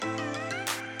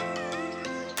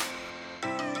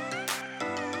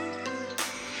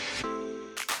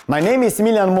My name is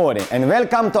Smiljan Mori and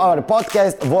welcome to our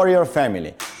podcast Warrior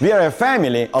Family. We are a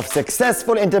family of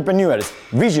successful entrepreneurs,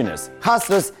 visionaries,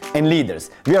 hustlers and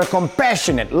leaders. We are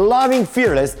compassionate, loving,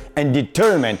 fearless and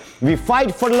determined. We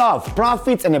fight for love,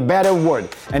 profits and a better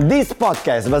world. And this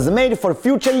podcast was made for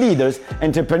future leaders,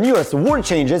 entrepreneurs, world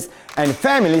changers and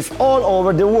families all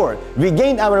over the world. We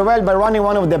gained our wealth by running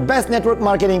one of the best network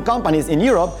marketing companies in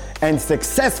Europe and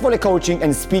successfully coaching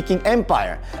and speaking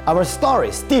empire. Our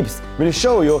stories, tips will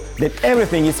show you that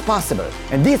everything is possible.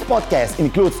 And this podcast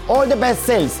includes all the best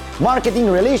sales, marketing,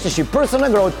 relationship,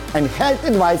 personal growth, and health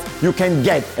advice you can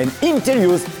get and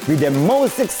interviews with the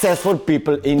most successful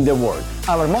people in the world.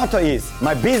 Our motto is,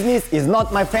 my business is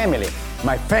not my family.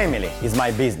 My family is my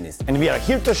business. And we are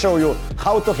here to show you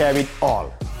how to have it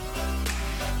all.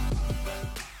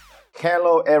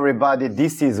 Hello everybody,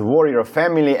 this is Warrior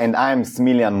Family and I am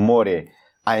Smiljan Mori.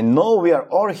 I know we are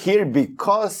all here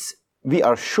because we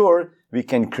are sure we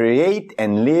can create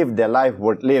and live the life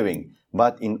worth living.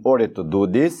 But in order to do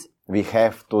this, we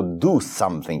have to do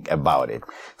something about it.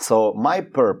 So my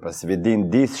purpose within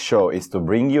this show is to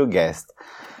bring you guests,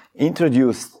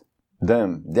 introduce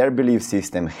them, their belief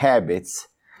system, habits,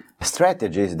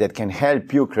 strategies that can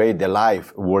help you create the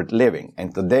life worth living.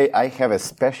 And today I have a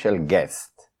special guest.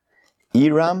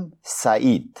 Iram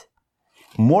Said.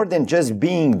 More than just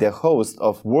being the host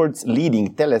of world's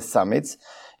leading telesummits,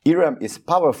 Iram is a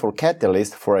powerful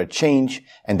catalyst for a change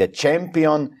and a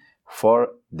champion for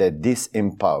the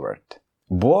disempowered.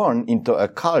 Born into a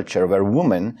culture where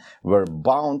women were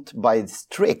bound by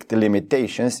strict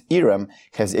limitations, Iram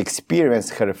has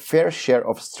experienced her fair share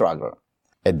of struggle.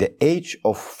 At the age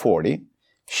of 40,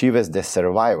 she was the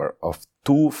survivor of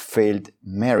 2 failed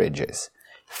marriages,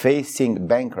 facing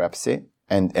bankruptcy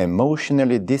and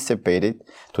emotionally dissipated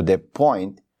to the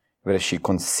point where she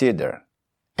considered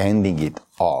ending it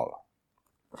all.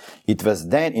 It was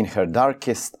then in her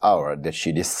darkest hour that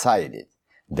she decided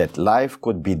that life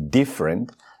could be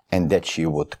different and that she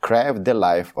would craft the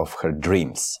life of her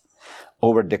dreams.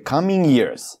 Over the coming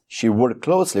years, she worked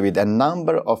closely with a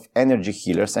number of energy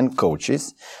healers and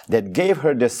coaches that gave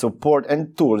her the support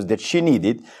and tools that she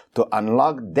needed to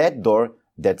unlock that door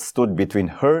that stood between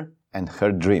her and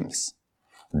her dreams.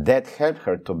 That helped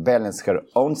her to balance her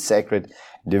own sacred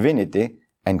divinity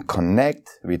and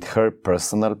connect with her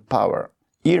personal power.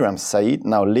 Iram Said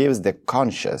now lives the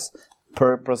conscious,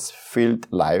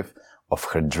 purpose-filled life of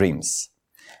her dreams.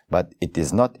 But it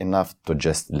is not enough to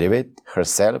just live it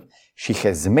herself. She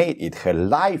has made it her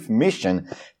life mission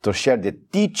to share the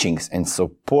teachings and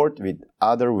support with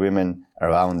other women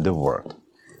around the world.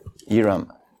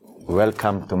 Iram,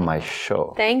 welcome to my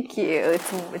show. Thank you.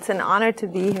 It's an honor to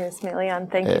be here,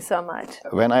 Smiljan. Thank you so much.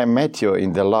 When I met you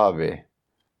in the lobby,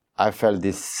 I felt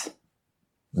this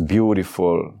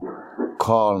beautiful,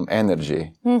 calm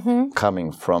energy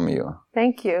coming from you.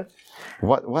 Thank you.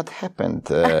 What happened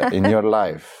in your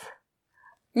life?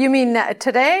 You mean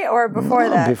today or before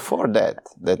that? Before that.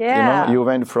 Yeah. You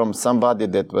went from somebody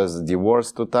that was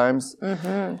divorced 2 times,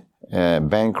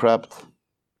 bankrupt.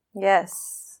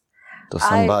 Yes. To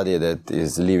somebody that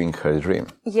is living her dream.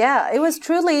 Yeah, it was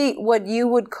truly what you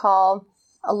would call,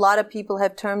 a lot of people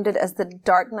have termed it as the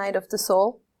dark night of the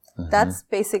soul. That's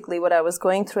basically what I was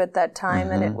going through at that time.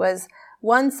 And it was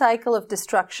one cycle of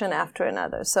destruction after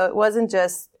another. So it wasn't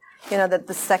just, that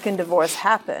the second divorce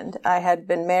happened. I had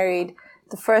been married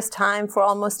the first time for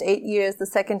almost 8 years, the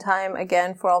second time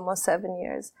again for almost 7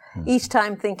 years. Each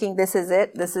time thinking, this is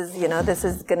it. This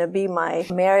is going to be my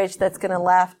marriage that's going to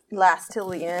last till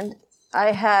the end.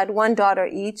 I had 1 daughter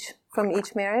each from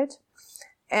each marriage.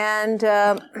 And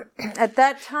at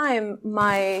that time,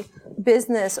 my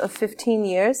business of 15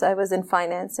 years, I was in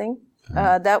financing.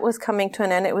 That was coming to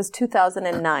an end. It was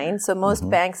 2009. So most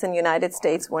banks in the United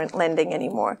States weren't lending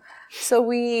anymore. So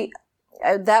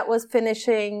that was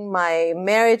finishing. My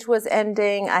marriage was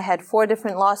ending. I had 4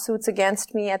 different lawsuits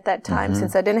against me at that time.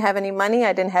 Since I didn't have any money,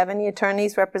 I didn't have any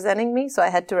attorneys representing me. So I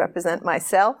had to represent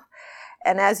myself.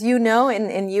 And as you know,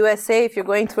 in USA, if you're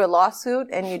going through a lawsuit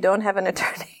and you don't have an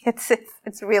attorney,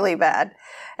 it's really bad.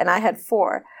 And I had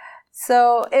 4.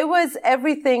 So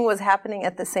everything was happening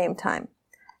at the same time.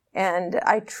 And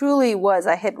I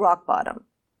hit rock bottom.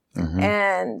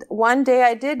 And one day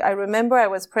I remember I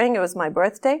was praying, it was my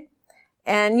birthday.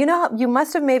 And you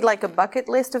must have made like a bucket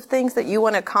list of things that you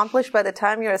want to accomplish by the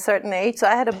time you're a certain age. So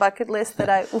I had a bucket list that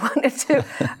I wanted to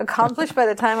accomplish by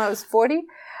the time I was 40.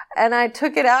 And I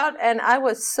took it out and I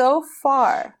was so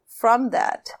far from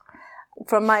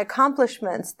my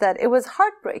accomplishments that it was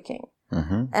heartbreaking.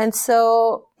 And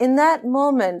so in that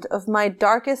moment of my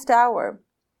darkest hour,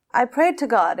 I prayed to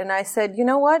God and I said, you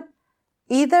know what?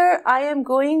 either I am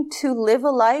going to live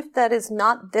a life that is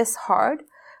not this hard,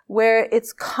 where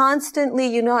it's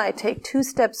constantly, I take 2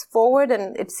 steps forward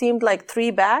and it seemed like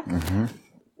 3 back,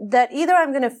 that either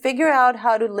I'm going to figure out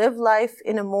how to live life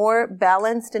in a more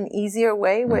balanced and easier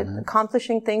way where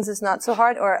accomplishing things is not so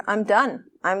hard, or I'm done.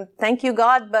 Thank you,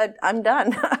 God, but I'm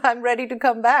done. I'm ready to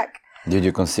come back. Did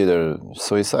you consider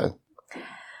suicide?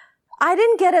 I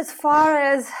didn't get as far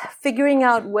as figuring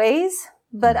out ways,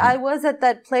 but I was at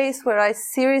that place where I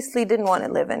seriously didn't want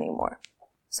to live anymore.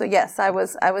 So yes, I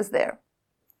was there.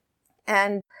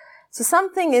 And so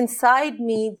something inside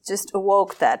me just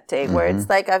awoke that day where it's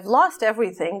like, I've lost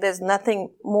everything. There's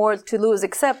nothing more to lose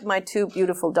except my 2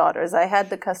 beautiful daughters. I had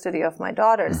the custody of my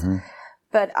daughters,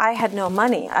 but I had no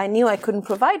money. I knew I couldn't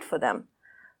provide for them.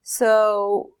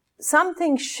 So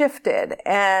something shifted,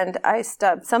 and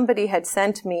somebody had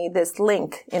sent me this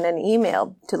link in an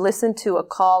email to listen to a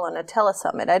call on a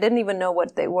telesummit. I didn't even know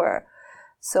what they were.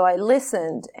 So I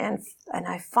listened, and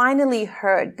I finally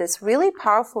heard this really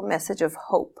powerful message of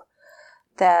hope,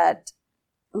 that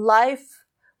life,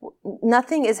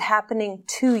 nothing is happening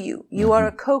to you. You are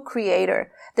a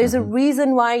co-creator. There's a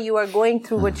reason why you are going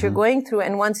through what you're going through,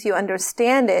 and once you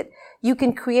understand it, you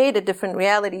can create a different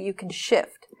reality. You can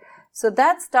shift. So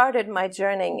that started my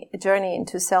journey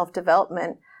into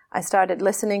self-development. I started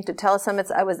listening to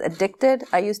telesummits. I was addicted.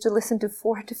 I used to listen to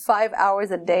 4 to 5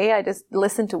 hours a day. I just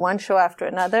listened to one show after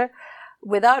another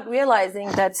without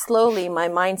realizing that slowly my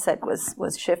mindset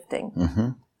was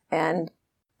shifting. And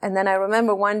then I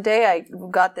remember one day I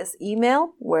got this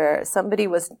email where somebody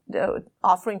was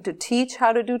offering to teach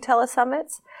how to do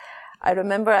telesummits. I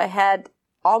remember I had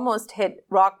almost hit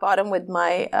rock bottom with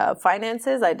my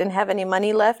finances. I didn't have any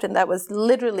money left, and that was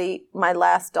literally my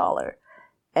last dollar.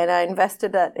 And I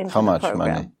invested that into the program. How much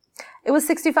money? It was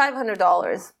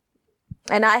 $6,500.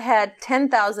 And I had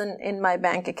 $10,000 in my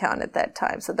bank account at that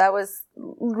time. So that was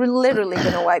literally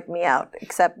going to wipe me out,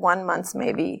 except 1 month's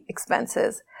maybe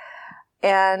expenses.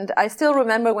 And I still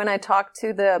remember when I talked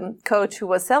to the coach who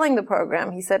was selling the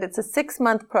program, he said, it's a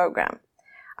 6-month program.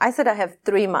 I said, I have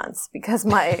 3 months because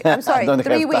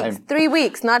 3 weeks, 3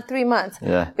 weeks, not 3 months.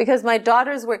 Yeah. Because my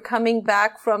daughters were coming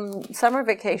back from summer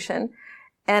vacation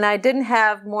and I didn't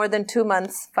have more than 2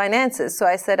 months finances. So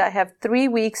I said, I have 3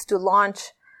 weeks to launch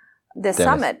this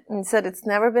summit. And he said, it's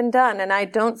never been done. And I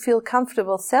don't feel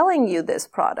comfortable selling you this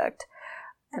product.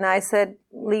 And I said,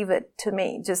 leave it to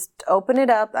me. Just open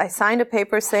it up. I signed a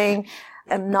paper saying,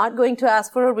 I'm not going to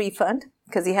ask for a refund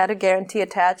because he had a guarantee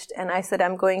attached. And I said,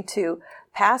 I'm going to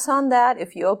pass on that.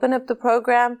 If you open up the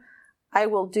program, I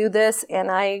will do this. And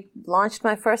I launched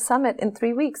my first summit in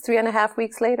 3 weeks, 3.5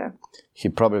 weeks later. He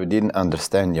probably didn't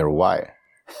understand your why.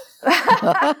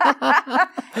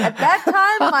 At that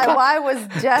time, my why was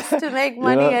just to make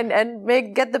money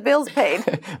and get the bills paid.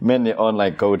 Many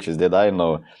online coaches that I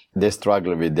know, they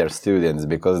struggle with their students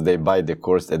because they buy the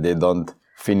course and they don't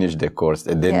finish the course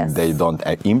and then they don't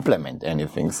implement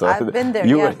anything. So I've been there.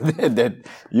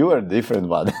 You were a different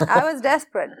one. I was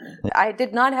desperate. I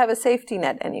did not have a safety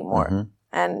net anymore.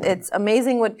 And it's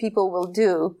amazing what people will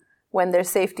do when their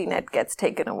safety net gets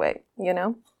taken away,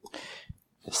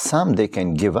 Some they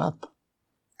can give up.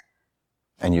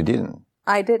 And you didn't.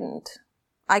 I didn't.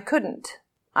 I couldn't.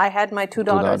 I had my two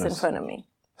daughters in front of me.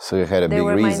 So you had a big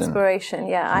reason. They were my inspiration.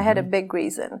 Yeah, I had a big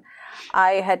reason.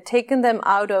 I had taken them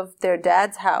out of their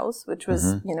dad's house, which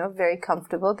was, very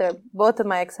comfortable. Both of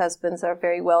my ex-husbands are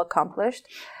very well accomplished.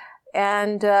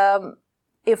 And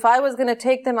if I was going to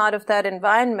take them out of that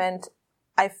environment,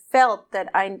 I felt that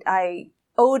I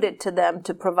owed it to them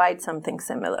to provide something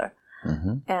similar.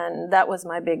 And that was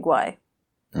my big why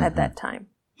at that time.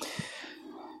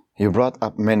 You brought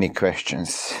up many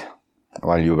questions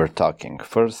while you were talking.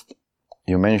 First,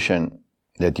 you mentioned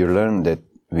that you learned that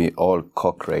we all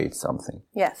co-create something.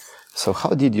 Yes. So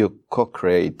how did you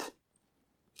co-create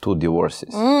 2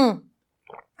 divorces?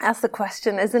 That's the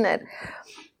question, isn't it?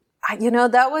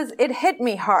 It hit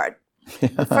me hard.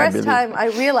 The first time I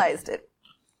realized it.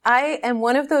 I am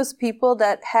one of those people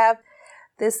that have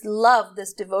this love,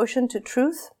 this devotion to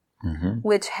truth,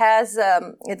 which has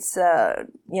its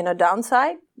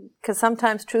downside, because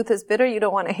sometimes truth is bitter. You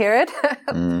don't want to hear it.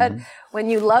 But when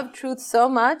you love truth so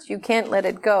much, you can't let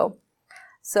it go.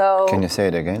 So can you say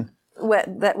it again?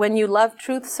 When you love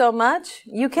truth so much,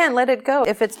 you can't let it go.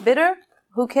 If it's bitter,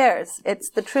 who cares? It's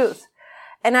the truth.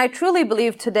 And I truly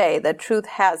believe today that truth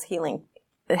has healing.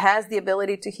 It has the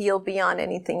ability to heal beyond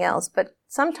anything else. But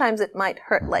sometimes it might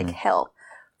hurt like hell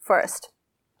first.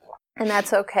 And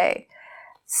that's okay.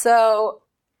 So,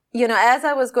 as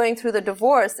I was going through the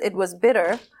divorce, it was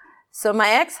bitter. So my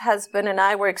ex-husband and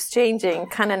I were exchanging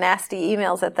kind of nasty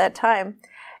emails at that time.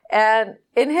 And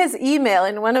in his email,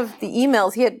 in one of the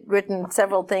emails, he had written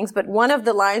several things, but one of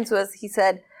the lines was, he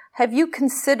said, have you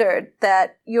considered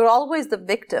that you're always the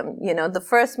victim? You know, the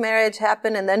first marriage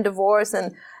happened and then divorce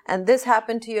and this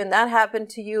happened to you and that happened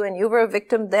to you and you were a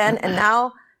victim then and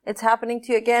now it's happening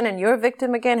to you again and you're a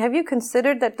victim again. Have you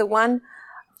considered that the one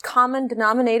common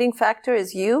denominating factor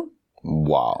is you?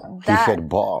 Wow. He had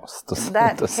balls to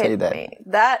say that.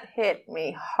 That hit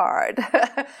me hard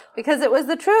because it was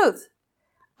the truth.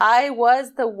 I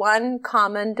was the one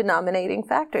common denominating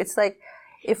factor. It's like,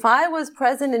 if I was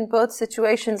present in both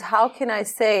situations, how can I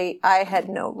say I had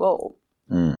no role?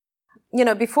 You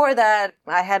know, before that,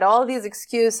 I had all these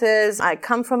excuses. I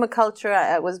come from a culture,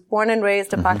 I was born and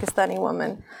raised a Pakistani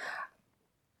woman.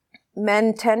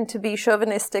 Men tend to be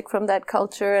chauvinistic from that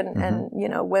culture and, you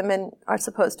know, women are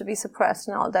supposed to be suppressed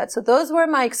and all that. So those were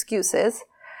my excuses.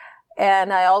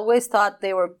 And I always thought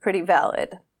they were pretty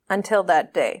valid until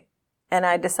that day. And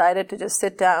I decided to just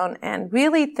sit down and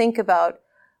really think about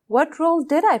what role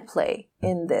did I play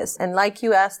in this? And like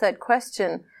you asked that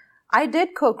question, I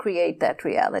did co-create that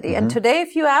reality. And today,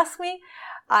 if you ask me,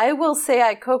 I will say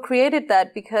I co-created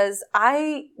that because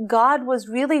God was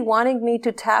really wanting me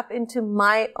to tap into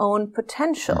my own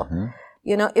potential.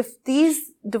 You know, if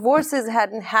these divorces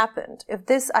hadn't happened,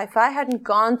 if I hadn't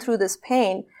gone through this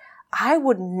pain, I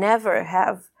would never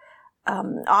have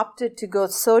opted to go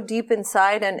so deep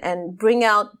inside and bring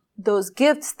out those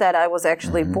gifts that I was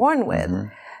actually born with.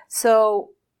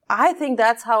 So I think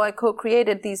that's how I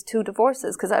co-created these two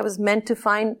divorces, because I was meant to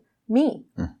find me.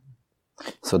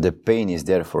 So the pain is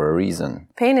there for a reason.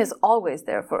 Pain is always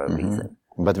there for a reason.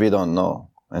 But we don't know,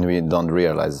 and we don't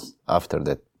realize after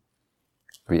that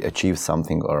we achieve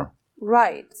something or...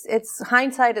 Right. It's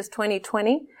hindsight is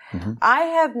 20/20.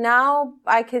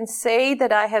 I can say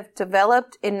that I have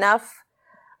developed enough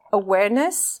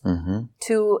awareness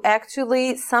to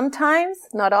actually sometimes,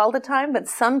 not all the time, but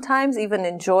sometimes even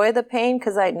enjoy the pain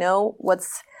because I know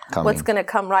what's going to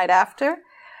come right after.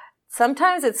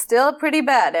 Sometimes it's still pretty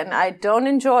bad and I don't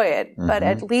enjoy it, but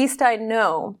at least I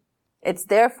know it's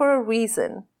there for a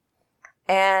reason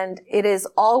and it is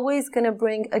always going to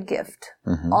bring a gift.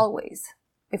 Always.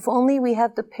 If only we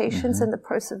have the patience and the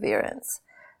perseverance.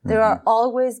 There are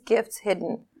always gifts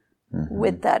hidden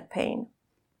with that pain.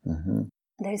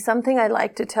 There's something I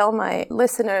like to tell my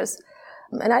listeners,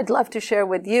 and I'd love to share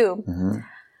with you.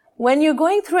 When you're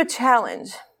going through a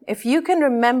challenge, if you can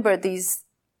remember these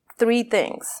 3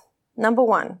 things. Number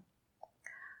 1,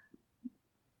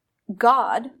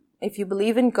 God, if you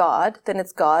believe in God, then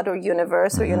it's God or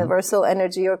universe or universal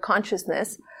energy or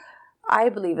consciousness. I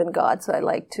believe in God, so I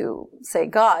like to say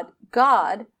God.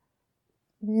 God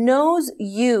knows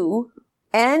you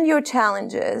and your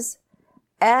challenges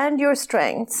and your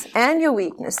strengths and your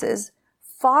weaknesses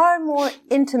far more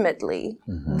intimately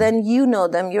than you know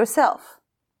them yourself.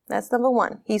 That's number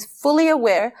 1. He's fully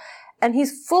aware, and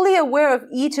he's fully aware of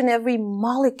each and every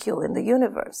molecule in the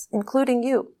universe, including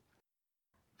you.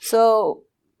 So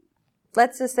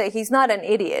let's just say he's not an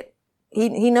idiot.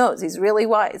 He knows. He's really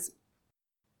wise.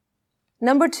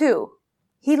 Number 2,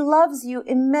 he loves you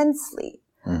immensely.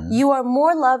 You are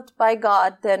more loved by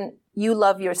God than you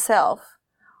love yourself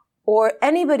or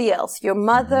anybody else, your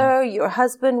mother, your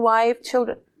husband, wife,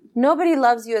 children. Nobody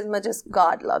loves you as much as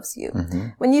God loves you.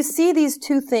 When you see these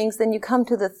 2 things, then you come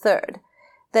to the 3rd,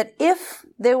 that if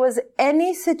there was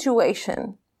any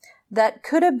situation that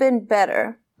could have been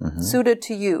better suited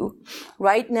to you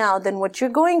right now than what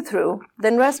you're going through,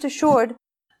 then rest assured,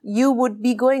 you would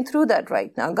be going through that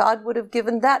right now. God would have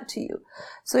given that to you.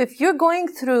 So if you're going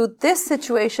through this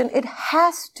situation, it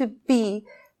has to be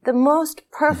the most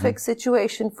perfect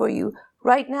situation for you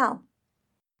right now.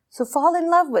 So fall in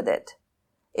love with it.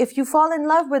 If you fall in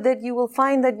love with it, you will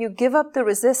find that you give up the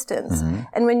resistance.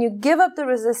 And when you give up the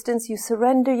resistance, you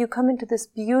surrender, you come into this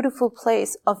beautiful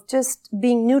place of just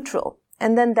being neutral.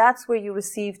 And then that's where you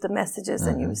receive the messages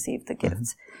and you receive the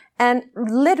gifts. And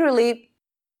literally,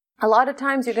 a lot of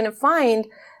times you're going to find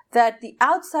that the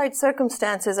outside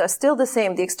circumstances are still the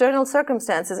same. The external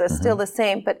circumstances are still the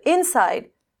same. But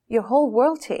inside, your whole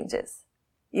world changes.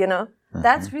 You know,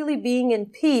 that's really being in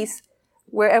peace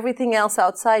where everything else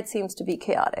outside seems to be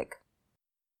chaotic.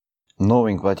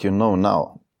 Knowing what you know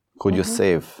now, could you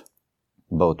save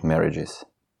both marriages?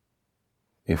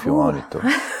 If you wanted to.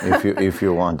 if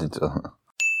you wanted to.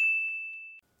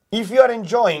 If you are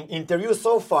enjoying interviews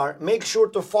so far, make sure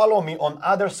to follow me on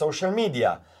other social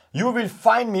media. You will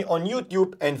find me on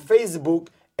YouTube and Facebook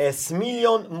as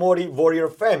Smiljan Mori Warrior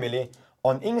Family,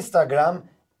 on Instagram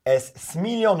as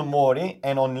Smiljan Mori,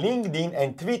 and on LinkedIn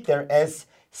and Twitter as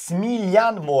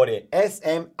Smiljan Mori,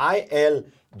 Smiljan.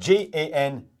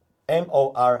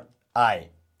 M-O-R-I?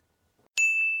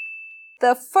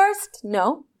 The first,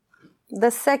 no.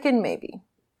 The second, maybe.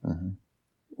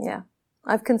 Yeah.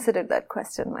 I've considered that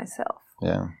question myself.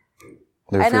 Yeah.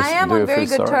 And I am on very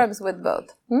good terms with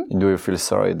both. Do you feel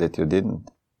sorry that you didn't?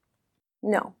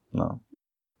 No. No.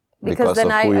 Because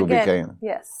then of who you became.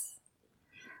 Yes.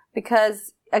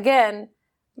 Because, again,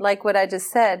 like what I just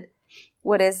said,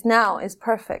 what is now is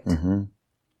perfect.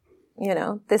 You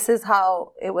know, this is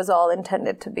how it was all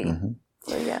intended to be.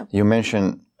 So, yeah. You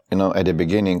mentioned, you know, at the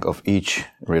beginning of each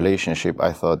relationship,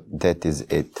 I thought that is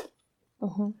it.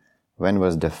 When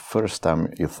was the first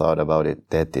time you thought about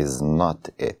it, that is not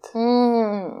it?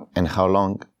 And how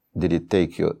long did it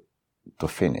take you to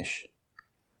finish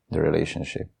the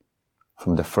relationship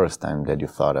from the first time that you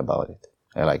thought about it?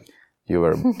 Like, you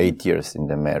were 8 years in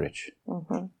the marriage.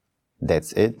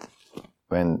 That's it?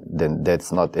 Then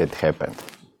that's not it happened.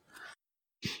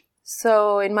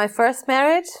 So in my first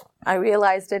marriage, I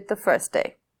realized it the first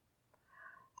day.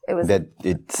 It was that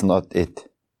it's not it.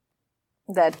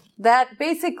 That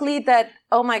basically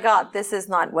oh my God, this is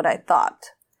not what I thought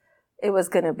it was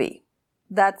going to be.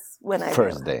 That's when I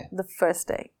First day. The first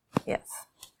day, yes.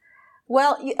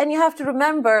 Well, and you have to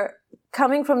remember,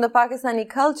 coming from the Pakistani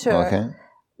culture,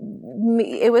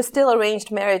 it was still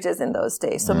arranged marriages in those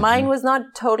days. So mine was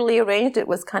not totally arranged. It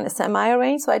was kind of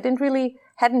semi-arranged. So I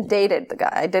hadn't dated the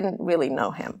guy. I didn't really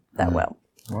know him that well.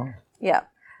 Wow. Yeah.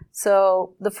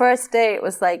 So the first day, it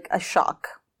was like a shock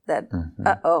that,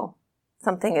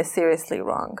 something is seriously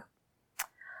wrong.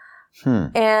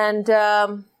 And,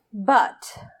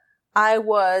 but I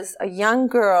was a young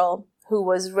girl who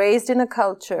was raised in a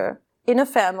culture, in a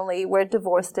family where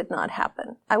divorce did not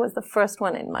happen. I was the first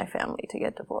one in my family to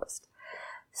get divorced.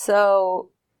 So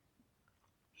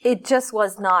it just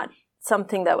was not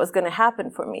something that was going to happen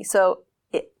for me. So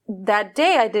that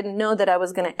day, I didn't know that I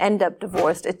was going to end up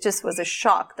divorced. It just was a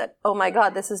shock that, oh my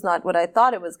God, this is not what I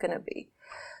thought it was going to be.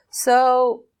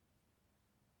 So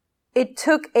it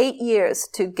took 8 years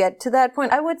to get to that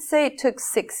point. I would say it took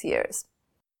 6 years.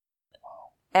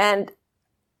 And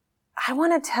I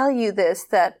want to tell you this,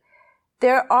 that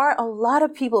there are a lot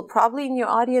of people, probably in your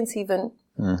audience even,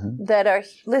 that are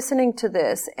listening to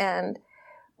this. And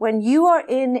when you are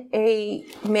in a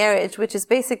marriage, which is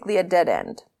basically a dead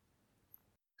end,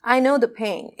 I know the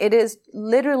pain. It is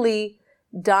literally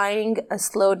dying a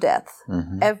slow death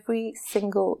every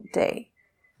single day.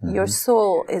 Your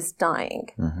soul is dying.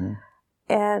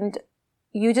 And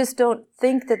you just don't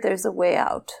think that there's a way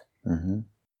out.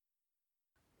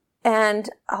 And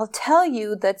I'll tell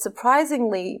you that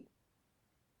surprisingly,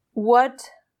 what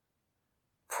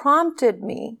prompted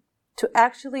me to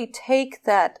actually take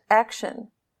that action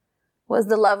was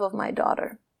the love of my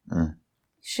daughter.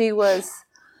 She was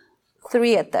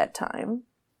 3 at that time.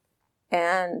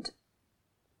 And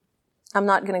I'm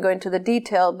not going to go into the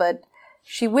detail, but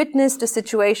she witnessed a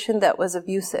situation that was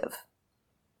abusive.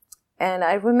 And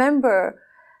I remember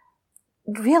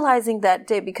realizing that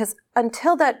day, because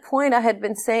until that point I had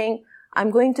been saying, I'm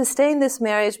going to stay in this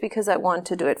marriage because I want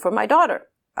to do it for my daughter.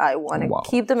 I want to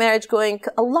keep the marriage going.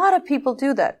 A lot of people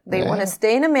do that. They want to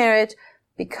stay in a marriage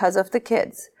because of the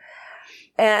kids.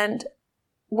 And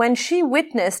when she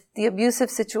witnessed the abusive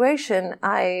situation,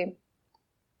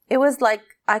 it was like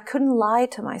I couldn't lie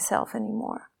to myself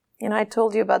anymore. You know, I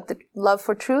told you about the love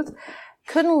for truth.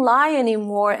 Couldn't lie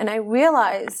anymore. And I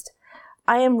realized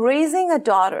I am raising a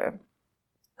daughter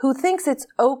who thinks it's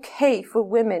okay for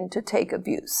women to take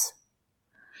abuse.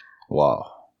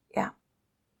 Wow. Yeah.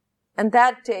 And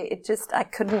that day, I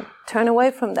couldn't turn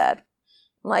away from that.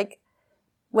 Like,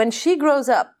 when she grows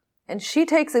up and she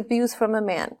takes abuse from a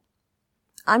man,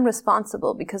 I'm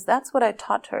responsible because that's what I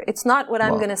taught her. It's not what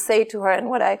I'm going to say to her and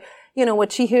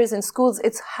what she hears in schools.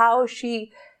 It's how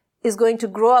she is going to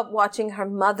grow up watching her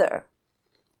mother.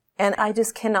 And I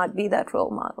just cannot be that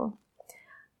role model.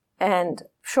 And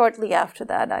shortly after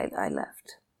that, I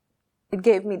left. It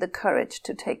gave me the courage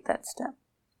to take that step.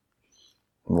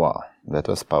 Wow, that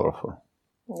was powerful.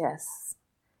 Yes.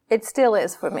 It still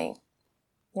is for me.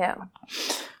 Yeah.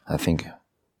 I think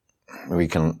we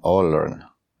can all learn.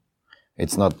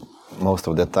 It's not most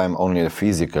of the time only a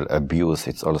physical abuse,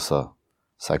 it's also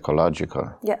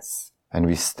psychological. Yes. And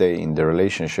we stay in the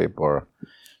relationship or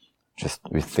just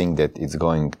we think that it's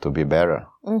going to be better.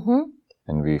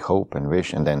 And we hope and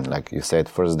wish. And then, like you said,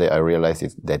 first day I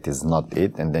realized that is not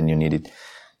it. And then you needed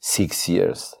 6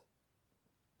 years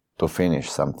to finish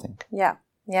something. Yeah,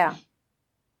 yeah.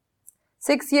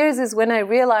 6 years is when I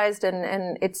realized,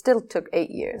 and it still took 8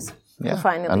 years. Yeah, to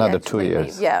finally another 2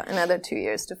 years. Leave. Yeah, another 2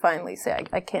 years to finally say,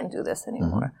 I can't do this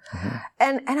anymore.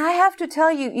 And I have to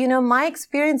tell you, my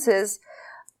experiences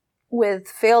with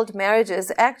failed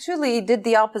marriages actually did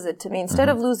the opposite to me. Instead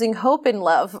of losing hope in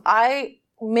love, I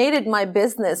made it my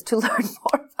business to learn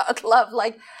more about love.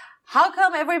 Like, how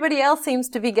come everybody else seems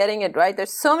to be getting it right?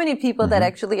 There's so many people that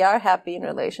actually are happy in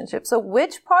relationships. So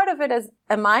which part of it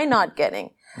am I not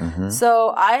getting?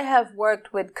 So I have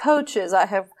worked with coaches.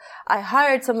 I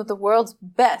hired some of the world's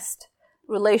best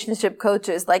relationship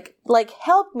coaches. Like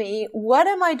help me. What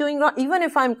am I doing wrong? Even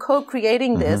if I'm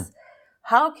co-creating this,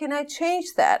 how can I change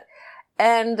that?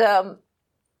 And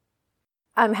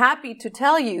I'm happy to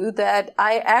tell you that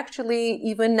I actually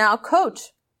even now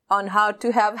coach on how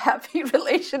to have happy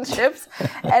relationships.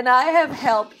 And I have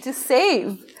helped to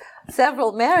save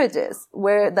several marriages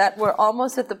that were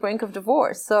almost at the brink of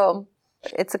divorce. So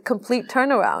it's a complete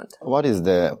turnaround. What is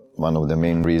one of the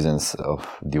main reasons of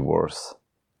divorce?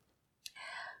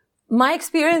 My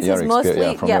experience is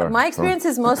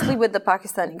mostly with the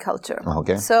Pakistani culture.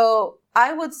 Okay. So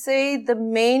I would say the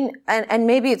main, and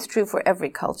maybe it's true for every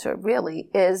culture really,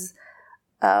 is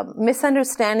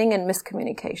misunderstanding and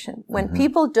miscommunication. When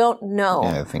people don't know.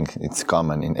 Yeah, I think it's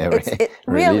common in every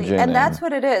really, religion. And that's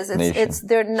what it is. It's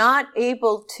they're not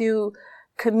able to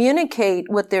communicate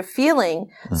what they're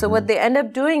feeling. So what they end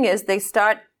up doing is they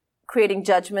start creating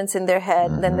judgments in their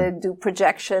head, and then they do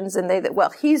projections, and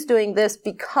he's doing this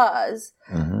because,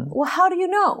 well, how do you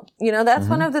know? You know, that's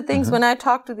one of the things when I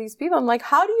talk to these people, I'm like,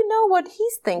 how do you know what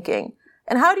he's thinking?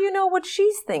 And how do you know what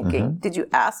she's thinking? Did you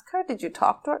ask her? Did you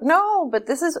talk to her? No, but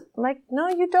this is like, no,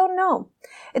 you don't know.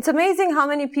 It's amazing how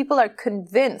many people are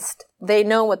convinced they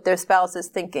know what their spouse is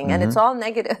thinking, and it's all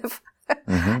negative.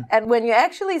 And when you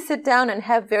actually sit down and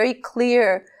have very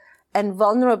clear and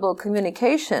vulnerable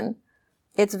communication,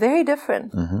 it's very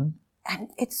different. And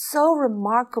it's so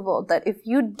remarkable that if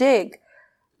you dig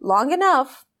long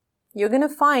enough, you're going to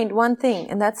find one thing,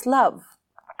 and that's love.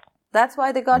 That's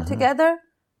why they got together.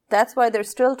 That's why they're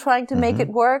still trying to make it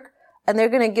work. And they're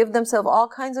going to give themselves all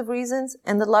kinds of reasons.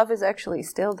 And the love is actually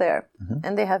still there.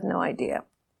 And they have no idea.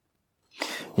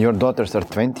 Your daughters are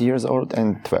 20 years old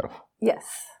and 12. Yes.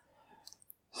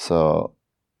 So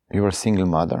you were a single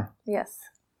mother. Yes.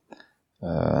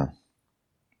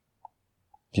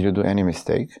 Did you do any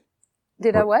mistake?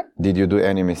 Did I what? Did you do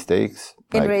any mistakes?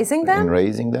 In raising them? In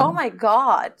raising them? Oh my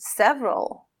God,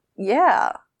 several.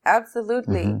 Yeah,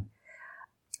 absolutely.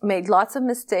 Made lots of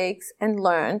mistakes and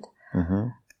learned.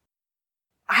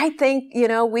 I think,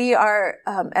 we are,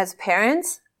 as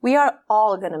parents, we are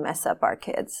all going to mess up our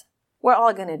kids. We're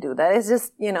all going to do that. It's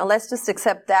just, let's just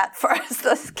accept that first.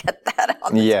 Let's get that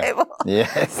on the table.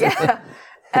 Yes. Yeah.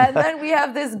 And then we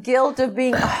have this guilt of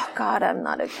being, oh God,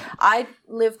 I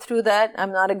lived through that.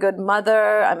 I'm not a good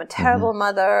mother. I'm a terrible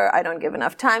mother. I don't give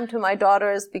enough time to my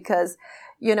daughters because,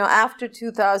 after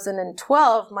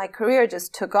 2012, my career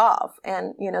just took off.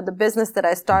 And, the business that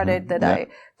I started that I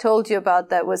told you about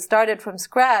that was started from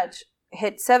scratch,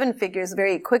 hit 7 figures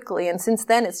very quickly. And since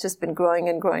then, it's just been growing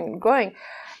and growing and growing.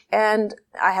 And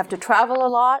I have to travel a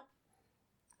lot.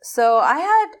 So I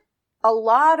had a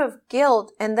lot of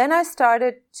guilt. And then I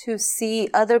started to see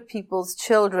other people's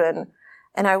children.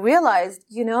 And I realized,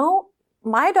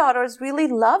 my daughters really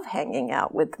love hanging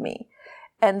out with me.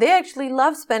 And they actually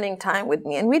love spending time with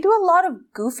me. And we do a lot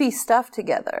of goofy stuff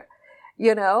together,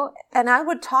 And I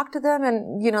would talk to them.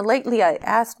 And, lately I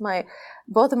asked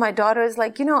both of my daughters,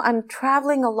 I'm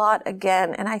traveling a lot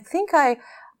again. And I think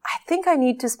I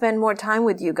need to spend more time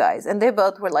with you guys. And they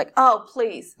both were like, oh,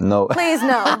 please. No. Please,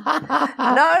 no.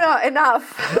 No, enough.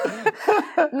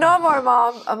 No more,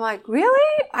 Mom. I'm like,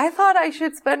 really? I thought I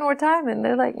should spend more time. And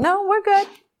they're like, no, we're good.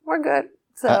 We're good.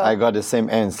 So I got the same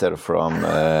answer from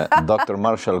Dr.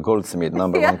 Marshall Goldsmith,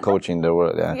 number one coach in the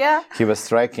world. Yeah. He was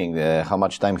tracking how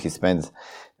much time he spends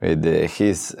with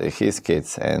his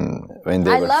kids, and when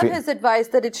they I love his advice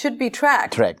that it should be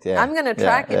tracked. Yeah. I'm going to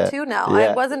track it too now.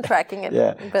 Yeah. I wasn't tracking it.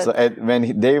 Yeah. But so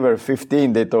when they were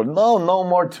 15, they told, no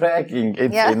more tracking.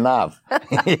 It's enough.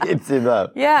 It's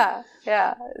enough. Yeah.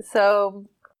 So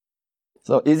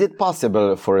is it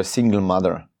possible for a single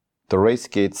mother to raise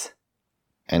kids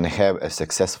and have a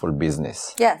successful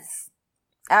business? Yes,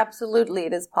 absolutely,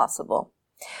 it is possible.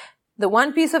 The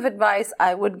one piece of advice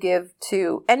I would give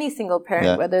to any single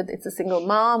parent, whether it's a single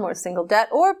mom or a single dad,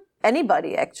 or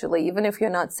anybody actually, even if you're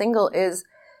not single, is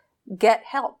get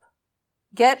help.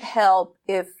 Get help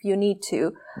if you need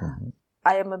to.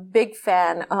 I am a big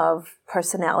fan of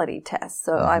personality tests.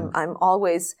 So I'm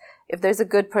always, if there's a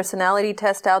good personality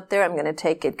test out there, I'm going to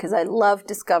take it because I love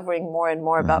discovering more and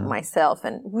more about myself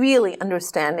and really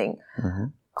understanding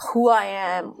who I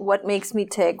am, what makes me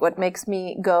tick, what makes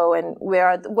me go, and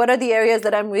what are the areas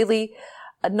that I'm really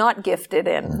not gifted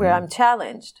in, where I'm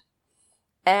challenged.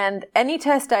 And any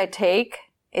test I take,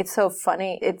 It's so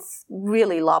funny. It's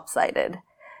really lopsided.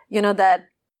 You know, that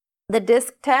the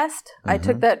DISC test, I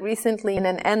took that recently in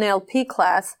an NLP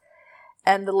class,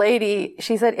 and the lady,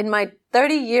 she said, in my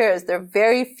 30 years, there are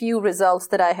very few results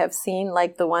that I have seen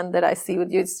like the one that I see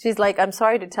with you. She's like, I'm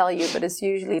sorry to tell you, but it's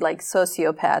usually like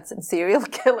sociopaths and serial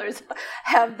killers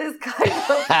have this kind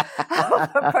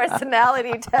of a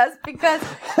personality test because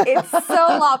it's so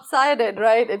lopsided,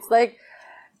 right? It's like,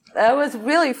 that was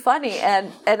really funny.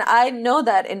 And I know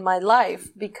that in my life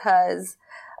because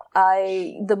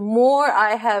the more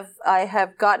I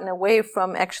have gotten away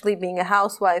from actually being a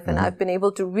housewife and I've been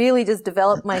able to really just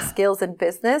develop my skills in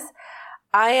business,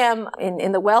 I am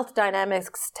in the wealth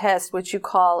dynamics test, which you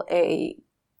call a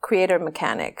creator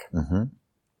mechanic.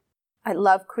 I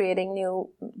love creating new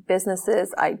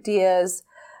businesses, ideas.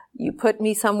 You put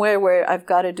me somewhere where I've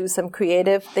got to do some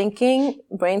creative thinking,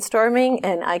 brainstorming,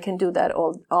 and I can do that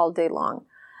all day long.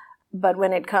 But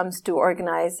when it comes to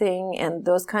organizing and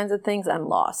those kinds of things, I'm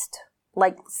lost,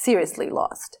 like seriously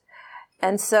lost.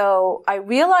 And so I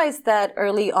realized that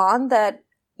early on that,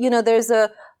 you know, there's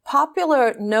a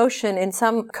popular notion in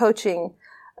some coaching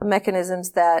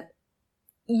mechanisms that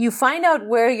you find out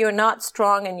where you're not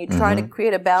strong and you try to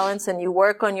create a balance and you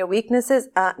work on your weaknesses.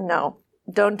 No,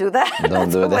 don't do that. Don't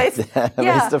do that.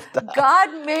 Waste of time.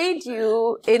 God made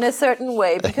you in a certain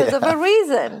way because of a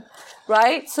reason.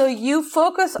 Right? So you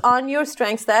focus on your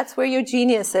strengths. That's where your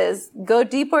genius is. Go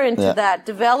deeper into that.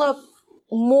 Develop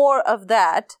more of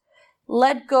that.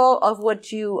 Let go of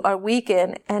what you are weak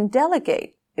in and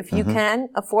delegate. If you can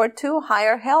afford to,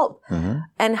 hire help.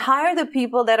 And hire the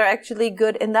people that are actually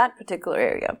good in that particular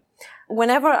area.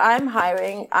 Whenever I'm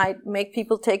hiring, I make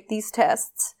people take these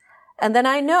tests. And then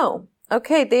I know,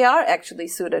 okay, they are actually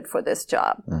suited for this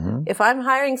job. If I'm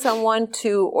hiring someone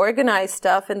to organize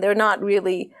stuff and they're not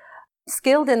really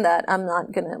skilled in that, I'm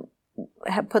not going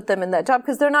to put them in that job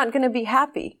because they're not going to be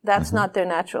happy. That's not their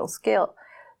natural skill.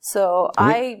 So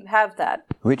I have that.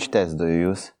 Which test do you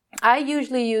use? I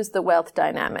usually use the wealth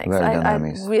dynamics. I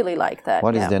really like that.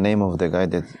 What is the name of the guy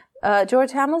that...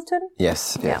 George Hamilton?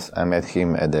 Yes. I met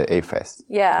him at the A-Fest.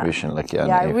 Recently.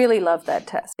 I really love that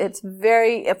test. It's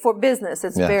very, for business,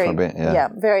 it's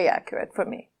very accurate for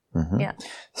me.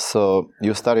 So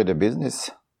you started a business.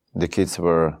 The kids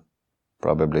were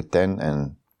probably 10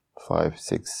 and 5,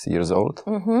 6 years old.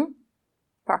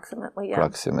 Approximately,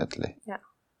 Approximately.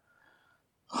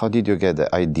 How did you get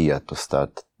the idea to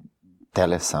start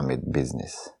Telesummit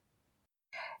business?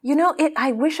 You know,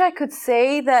 I wish I could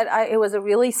say that it was a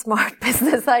really smart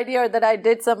business idea or that I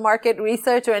did some market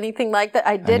research or anything like that.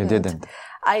 I didn't. And you didn't?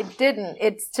 I didn't.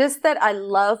 It's just that I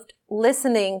loved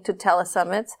listening to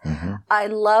telesummits. I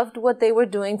loved what they were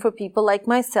doing for people like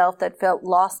myself that felt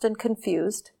lost and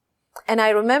confused. And I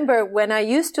remember when I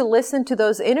used to listen to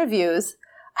those interviews,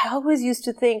 I always used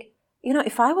to think, you know,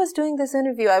 if I was doing this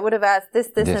interview, I would have asked this,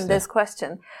 and this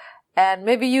question. And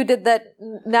maybe you did that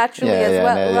naturally as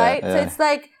well, right? So it's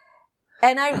like,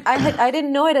 and I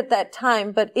didn't know it at that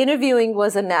time, but interviewing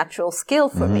was a natural skill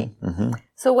for me.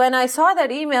 So when I saw that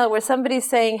email where somebody's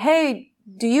saying, hey,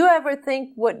 do you ever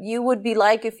think what you would be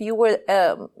like if you were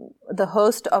the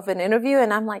host of an interview?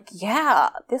 And I'm like, yeah,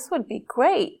 this would be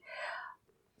great.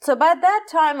 So by that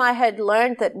time, I had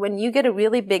learned that when you get a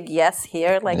really big yes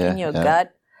here, like in your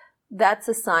gut, that's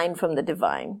a sign from the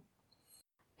divine.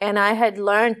 And I had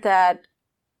learned that,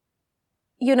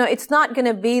 you know, it's not going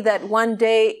to be that one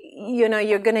day, you know,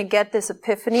 you're going to get this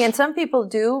epiphany. And some people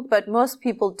do, but most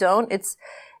people don't.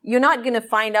 You're not going to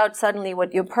find out suddenly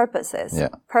what your purpose is.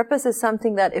 Purpose is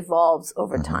something that evolves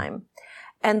over time.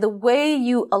 And the way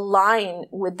you align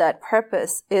with that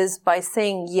purpose is by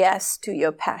saying yes to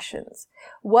your passions.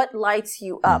 What lights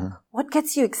you up? What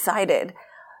gets you excited?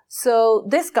 So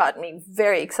this got me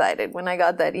very excited when I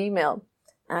got that email.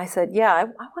 And I said, yeah, I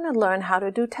want to learn how to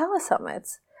do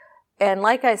telesummits. And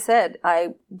like I said, I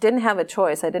didn't have a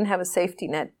choice. I didn't have a safety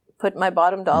net. Put my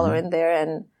bottom dollar in there,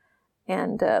 and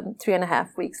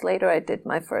 3.5 weeks later, I did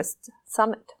my first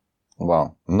summit.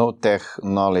 Wow. No tech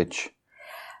knowledge.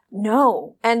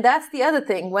 No. And that's the other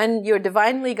thing. When you're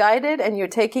divinely guided and you're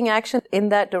taking action in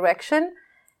that direction,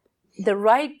 the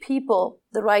right people,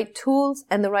 the right tools,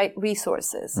 and the right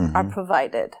resources are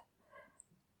provided.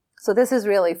 So this is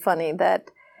really funny that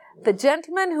the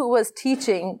gentleman who was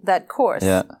teaching that course,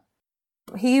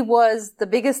 he was the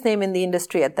biggest name in the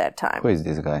industry at that time. Who is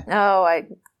this guy? Oh,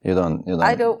 You don't.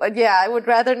 I would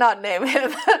rather not name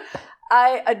him.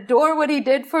 I adore what he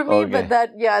did for me, but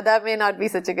that may not be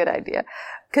such a good idea.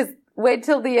 Because wait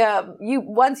till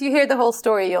once you hear the whole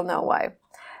story, you'll know why.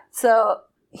 So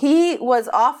he was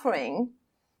offering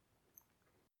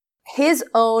his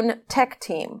own tech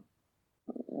team,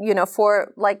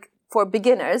 for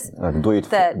beginners. Do it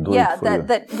for you.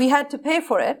 That we had to pay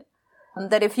for it.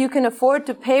 That if you can afford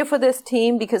to pay for this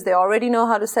team because they already know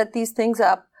how to set these things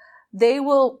up, they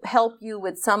will help you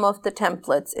with some of the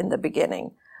templates in the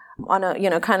beginning on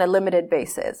a, kind of limited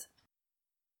basis.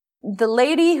 The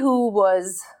lady who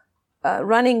was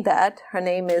running that, her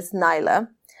name is Naila.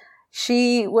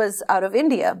 She was out of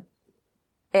India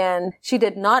and she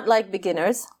did not like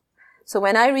beginners. So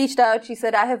when I reached out, she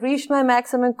said, I have reached my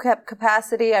maximum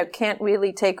capacity. I can't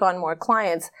really take on more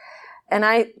clients. And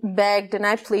I begged and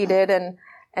I pleaded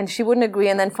and she wouldn't agree.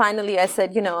 And then finally I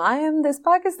said, I am this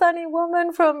Pakistani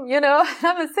woman from,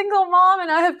 I'm a single mom and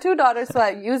I have 2 daughters. So I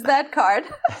used that card.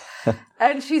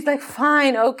 And she's like,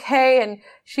 fine, okay. And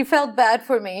she felt bad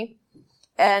for me.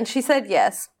 And she said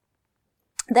yes.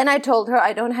 Then I told her,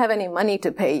 I don't have any money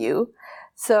to pay you.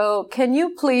 So can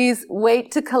you please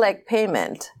wait to collect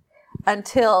payment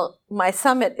until my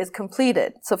summit is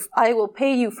completed? So I will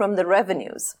pay you from the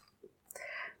revenues.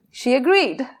 She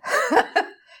agreed.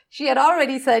 She had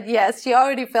already said yes. She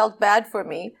already felt bad for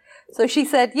me. So she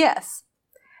said yes.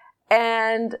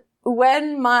 And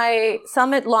when my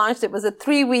summit launched, it was a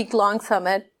 3-week-long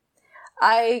summit.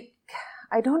 I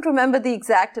don't remember the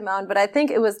exact amount, but I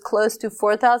think it was close to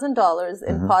 $4,000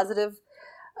 in positive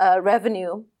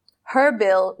revenue. Her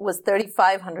bill was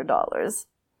 $3,500.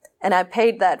 And I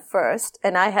paid that first,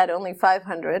 and I had only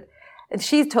 $500. And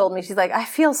she told me, she's like, I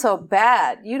feel so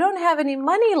bad. You don't have any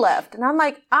money left. And I'm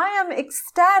like, I am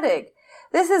ecstatic.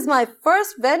 This is my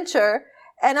first venture,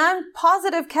 and I'm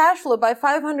positive cash flow by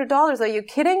 $500. Are you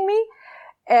kidding me?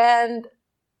 And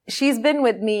she's been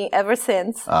with me ever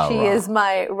since. Oh, she is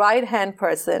my right-hand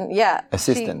person. Yeah.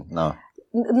 Assistant? No.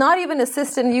 Not even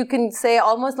assistant. You can say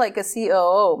almost like a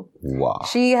COO. Wow.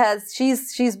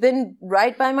 She's been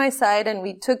right by my side, and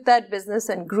we took that business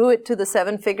and grew it to the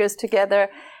 7 figures together.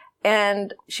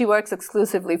 And she works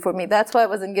exclusively for me. That's why I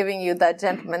wasn't giving you that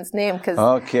gentleman's name, because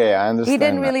okay, I understand. He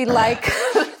didn't really like,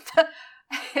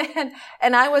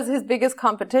 and I was his biggest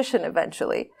competition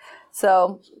eventually.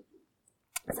 So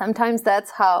sometimes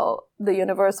that's how the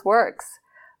universe works.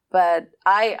 But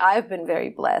I've been very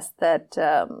blessed that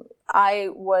I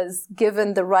was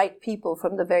given the right people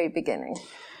from the very beginning.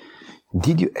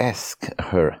 Did you ask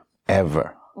her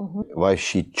ever why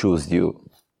she chose you?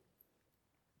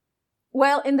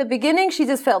 Well, in the beginning, she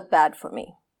just felt bad for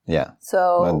me. Yeah.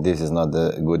 So, but this is not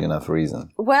a good enough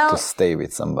reason to stay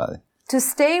with somebody. To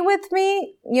stay with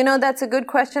me, that's a good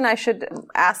question. I should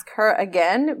ask her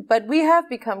again. But we have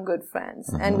become good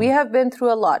friends, and we have been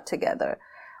through a lot together.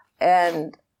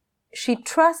 And she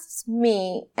trusts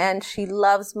me, and she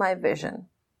loves my vision.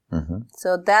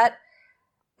 So that,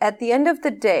 at the end of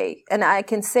the day, and I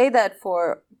can say that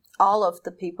for all of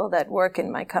the people that work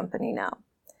in my company now,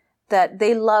 that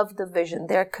they love the vision.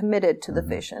 They're committed to the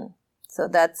vision. So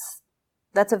that's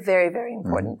a very, very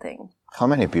important thing. How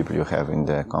many people you have in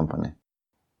the company?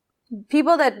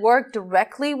 People that work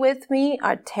directly with me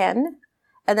are 10,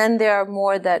 and then there are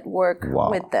more that work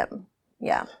with them.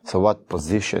 Yeah. So what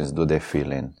positions do they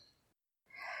fill in?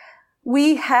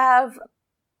 We have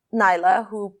Naila,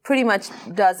 who pretty much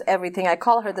does everything. I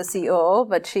call her the COO,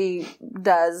 but she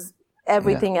does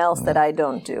everything else that I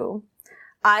don't do.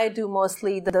 I do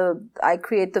mostly I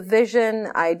create the vision,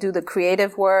 I do the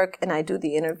creative work, and I do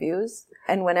the interviews.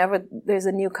 And whenever there's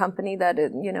a new company that,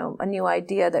 a new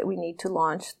idea that we need to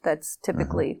launch, that's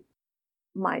typically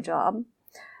my job.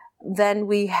 Then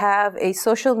we have a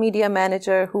social media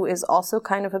manager who is also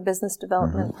kind of a business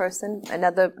development person.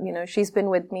 Another, she's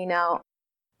been with me now,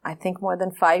 I think more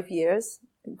than 5 years,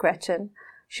 Gretchen.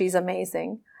 She's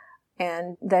amazing.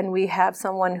 And then we have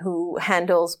someone who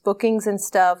handles bookings and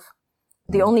stuff.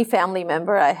 The only family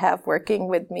member I have working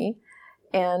with me,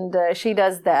 and she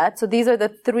does that. So these are the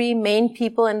 3 main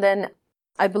people, and then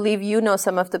I believe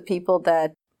some of the people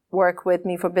that work with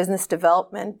me for business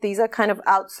development. These are kind of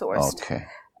outsourced. Okay.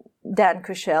 Dan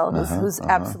Kushel, who's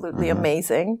absolutely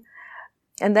amazing.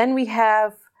 And then we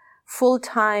have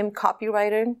full-time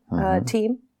copywriter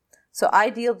team. So I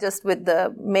deal just with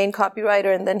the main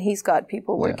copywriter, and then he's got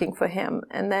people working for him.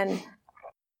 And then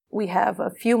we have a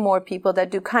few more people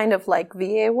that do kind of like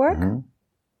VA work.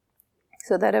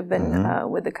 So that have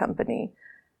been with the company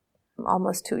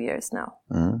almost 2 years now.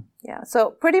 Yeah.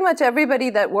 So pretty much everybody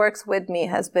that works with me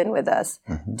has been with us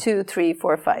 2, 3,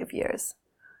 4, 5 years.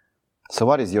 So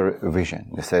what is your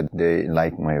vision? You said they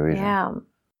like my vision. Yeah.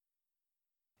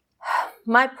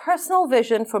 My personal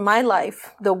vision for my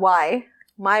life,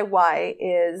 my why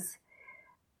is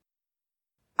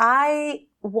I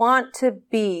want to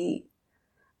be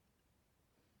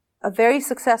a very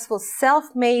successful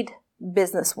self-made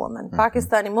businesswoman,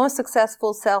 Pakistani most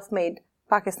successful self-made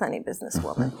Pakistani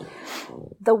businesswoman.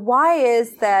 The why is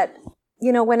that,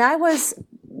 you know, when I was,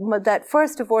 that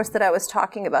first divorce that I was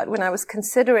talking about, when I was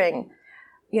considering,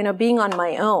 you know, being on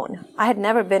my own, I had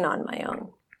never been on my own.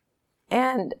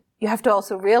 And you have to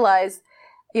also realize,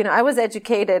 you know, I was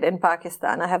educated in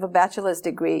Pakistan. I have a bachelor's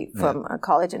degree from a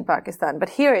college in Pakistan, but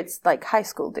here it's like high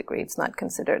school degree. It's not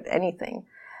considered anything.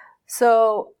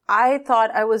 So I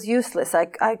thought I was useless.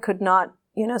 I could not,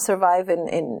 you know, survive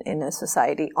in a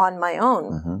society on my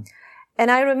own. And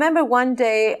I remember one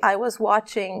day I was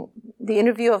watching the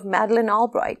interview of Madeleine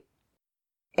Albright,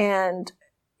 and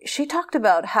she talked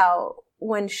about how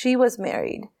when she was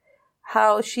married,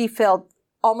 how she felt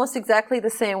almost exactly the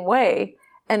same way.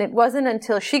 And it wasn't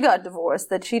until she got divorced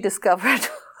that she discovered.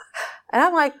 And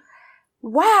I'm like,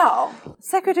 wow,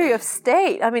 Secretary of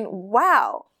State. I mean,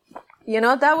 wow. You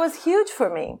know, that was huge for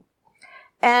me.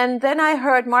 And then I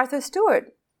heard Martha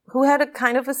Stewart, who had a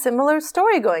kind of a similar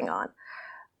story going on.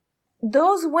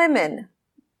 Those women,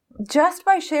 just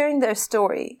by sharing their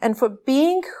story and for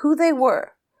being who they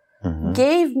were,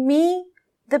 gave me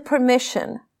the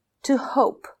permission to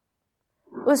hope.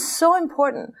 It was so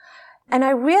important. And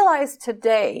I realized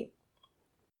today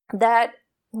that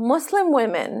Muslim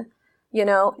women, you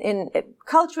know,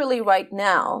 culturally right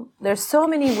now, there's so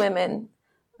many women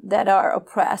that are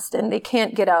oppressed and they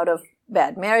can't get out of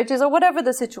bad marriages or whatever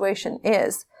the situation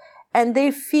is. And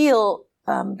they feel,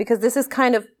 because this is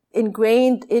kind of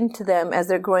ingrained into them as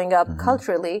they're growing up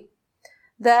culturally,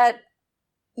 that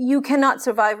you cannot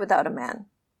survive without a man,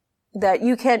 that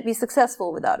you can't be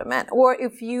successful without a man. Or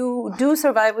if you do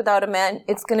survive without a man,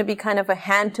 it's going to be kind of a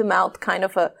hand-to-mouth kind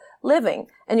of a living.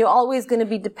 And you're always going to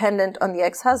be dependent on the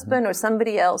ex-husband or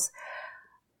somebody else.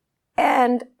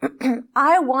 And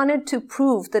I wanted to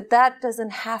prove that that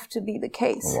doesn't have to be the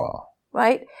case. Wow.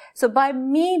 Right? So by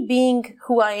me being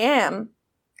who I am,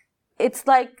 it's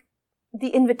like the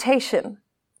invitation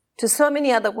to so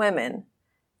many other women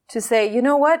to say, you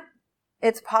know what?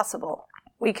 It's possible.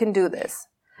 We can do this.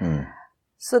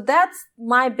 So that's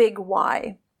my big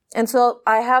why. And so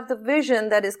I have the vision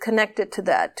that is connected to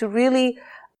that, to really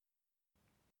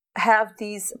have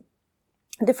these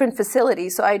different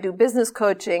facilities. So I do business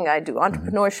coaching, I do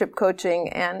entrepreneurship coaching,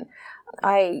 and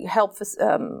I help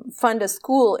fund a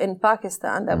school in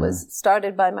Pakistan that was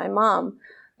started by my mom,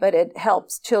 but it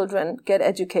helps children get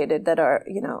educated that are,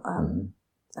 you know,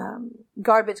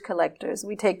 garbage collectors.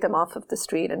 We take them off of the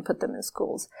street and put them in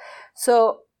schools.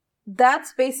 So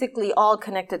that's basically all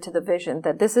connected to the vision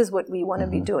that this is what we want to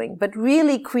be doing, but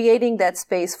really creating that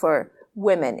space for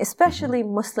women, especially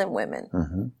Muslim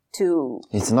women, to...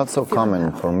 It's not so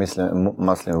common for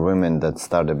Muslim women that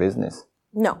start a business.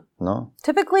 No. No?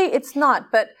 Typically, it's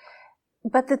not. But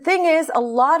the thing is, a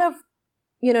lot of,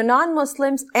 you know,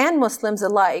 non-Muslims and Muslims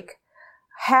alike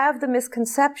have the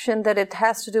misconception that it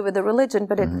has to do with the religion,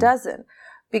 but it doesn't.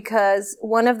 Because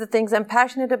one of the things I'm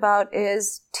passionate about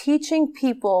is teaching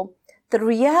people the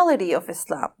reality of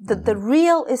Islam, the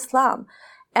real Islam.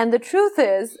 And the truth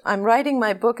is, I'm writing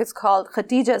my book, it's called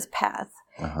Khadija's Path.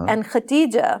 And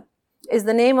Khadija is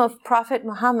the name of Prophet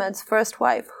Muhammad's first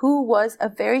wife, who was a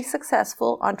very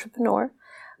successful entrepreneur.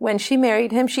 When she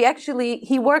married him,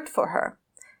 he worked for her.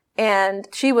 And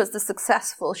she was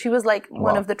she was like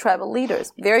one of the tribal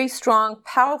leaders. Very strong,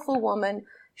 powerful woman.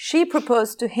 She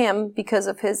proposed to him because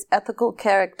of his ethical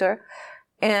character.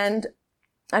 And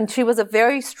she was a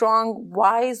very strong,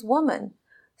 wise woman.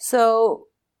 So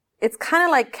it's kind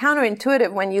of like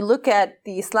counterintuitive when you look at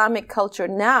the Islamic culture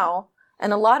now,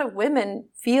 and a lot of women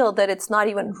feel that it's not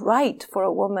even right for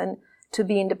a woman to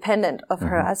be independent of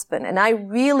her husband. And I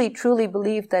really, truly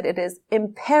believe that it is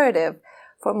imperative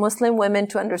for Muslim women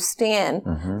to understand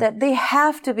that they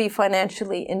have to be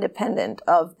financially independent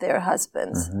of their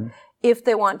husbands if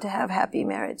they want to have happy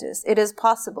marriages. It is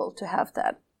possible to have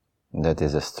that. That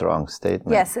is a strong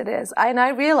statement. Yes, it is. And I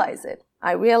realize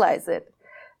it.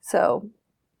 So...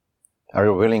 Are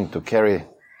you willing to carry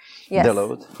the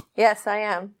load? Yes, I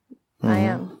am. I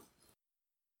am.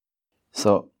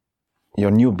 So, your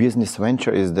new business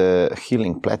venture is the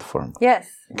healing platform. Yes.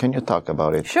 Can you talk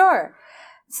about it? Sure.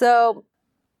 So,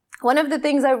 one of the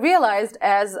things I realized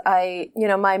as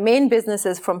my main business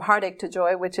is From Heartache to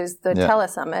Joy, which is the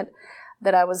telesummit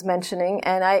that I was mentioning.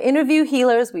 And I interview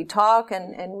healers, we talk,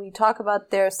 and we talk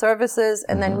about their services,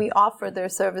 and then we offer their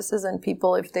services, and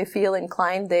people, if they feel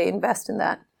inclined, they invest in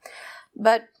that.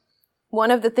 But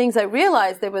one of the things I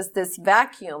realized, there was this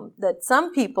vacuum that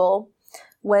some people,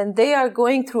 when they are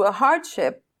going through a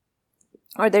hardship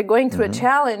or they're going through a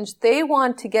challenge, they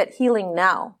want to get healing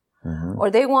now, or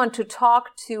they want to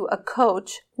talk to a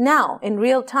coach now in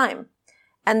real time.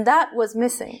 And that was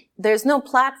missing. There's no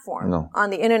platform on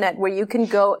the internet where you can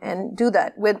go and do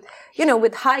that with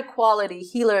high quality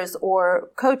healers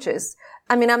or coaches.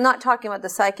 I mean, I'm not talking about the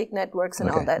psychic networks and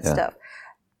all that stuff.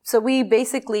 So we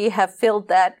basically have filled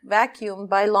that vacuum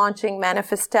by launching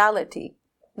Manifestality.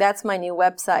 That's my new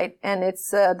website. And it's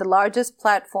the largest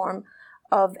platform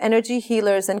of energy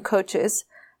healers and coaches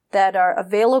that are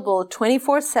available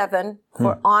 24/7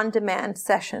 for on-demand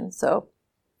sessions. So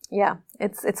yeah,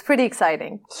 it's pretty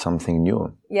exciting. Something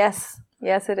new. Yes,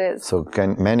 it is. So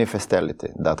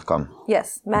manifestality.com.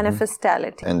 Yes,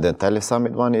 Manifestality. And the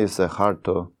Telesummit one is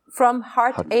From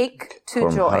heartache to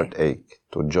from joy. Heartache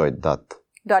to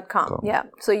joy.com. Yeah.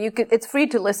 So it's free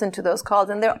to listen to those calls,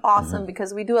 and they're awesome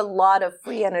because we do a lot of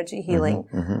free energy healing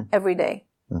every day.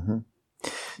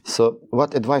 So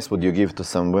what advice would you give to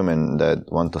some women that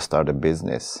want to start a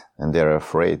business and they're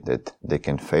afraid that they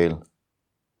can fail?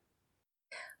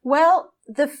 Well,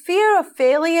 the fear of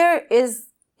failure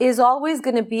is always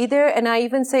going to be there, and I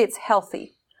even say it's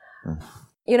healthy.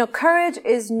 Courage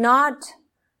is not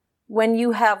when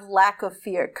you have lack of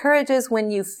fear. Courage is when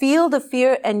you feel the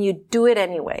fear and you do it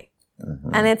anyway.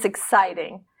 And it's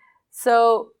exciting.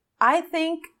 So I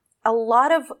think a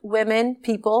lot of women,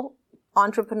 people,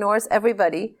 entrepreneurs,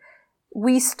 everybody,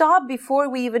 we stop before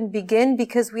we even begin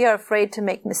because we are afraid to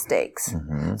make mistakes.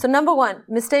 So number one,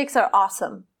 mistakes are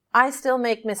awesome. I still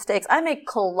make mistakes. I make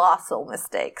colossal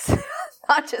mistakes,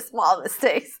 not just small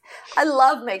mistakes. I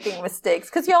love making mistakes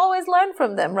because you always learn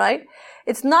from them, right?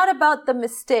 It's not about the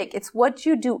mistake. It's what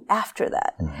you do after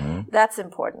that. That's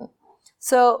important.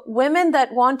 So women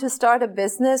that want to start a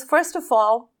business, first of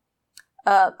all,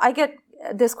 I get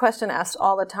this question asked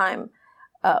all the time.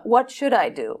 What should I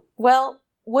do? Well,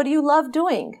 what do you love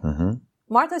doing?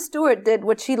 Martha Stewart did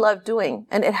what she loved doing,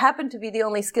 and it happened to be the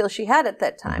only skill she had at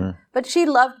that time. But she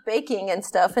loved baking and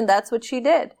stuff, and that's what she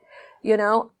did.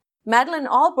 Madeleine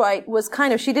Albright was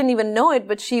she didn't even know it,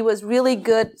 but she was really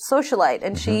good socialite,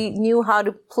 and she knew how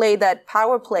to play that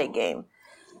power play game.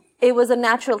 It was a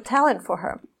natural talent for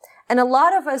her. And a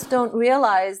lot of us don't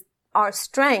realize our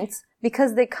strengths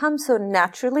because they come so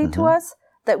naturally to us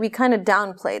that we kind of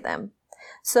downplay them.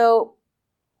 So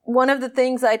one of the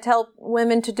things I tell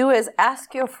women to do is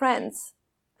ask your friends,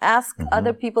 ask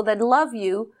other people that love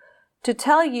you to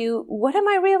tell you, what am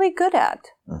I really good at?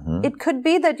 It could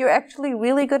be that you're actually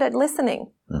really good at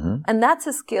listening. And that's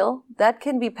a skill that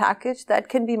can be packaged, that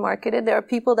can be marketed. There are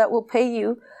people that will pay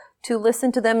you to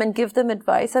listen to them and give them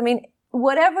advice. I mean,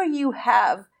 whatever you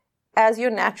have as your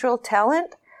natural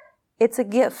talent, it's a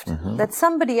gift that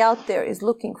somebody out there is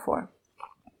looking for.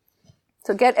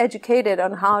 So get educated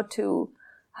on how to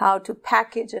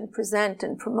package and present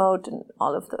and promote and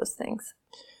all of those things.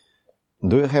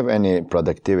 Do you have any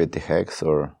productivity hacks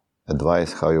or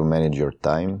advice how you manage your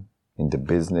time in the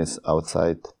business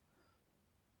outside?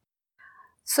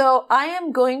 So I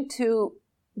am going to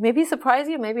maybe surprise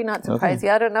you, maybe not surprise you,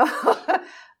 I don't know,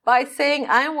 by saying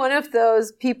I'm one of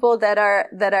those people that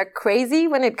are crazy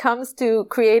when it comes to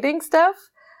creating stuff.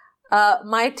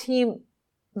 My team,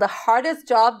 the hardest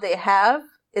job they have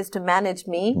is to manage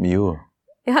me. You.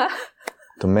 Yeah.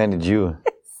 To manage you.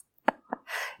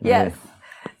 Yes.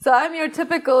 So I'm your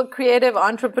typical creative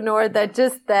entrepreneur that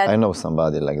I know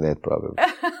somebody like that probably.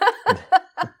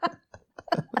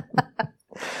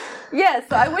 Yes,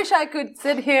 so I wish I could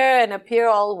sit here and appear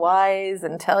all wise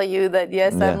and tell you that,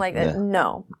 yes, I'm like that.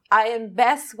 No. I am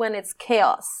best when it's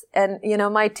chaos. And,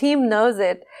 my team knows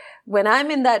it. When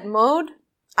I'm in that mode,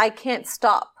 I can't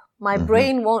stop. My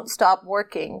brain won't stop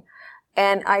working.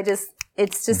 And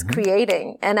it's just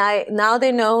creating. And now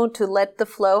they know to let the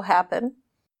flow happen.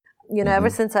 Ever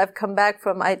since I've come back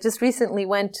I just recently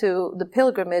went to the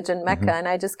pilgrimage in Mecca, and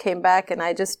I just came back and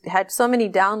I just had so many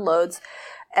downloads.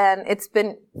 And it's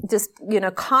been just,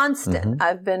 constant.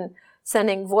 I've been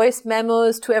sending voice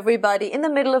memos to everybody in the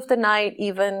middle of the night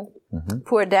even.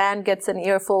 Poor Dan gets an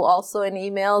earful also in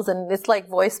emails, and it's like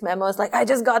voice memos, like, I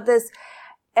just got this.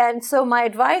 And so my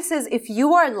advice is, if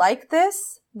you are like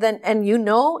this, then, and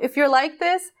if you're like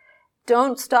this,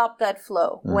 don't stop that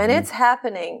flow. When it's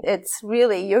happening, it's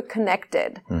really, you're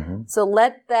connected. So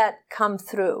let that come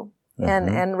through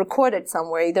and record it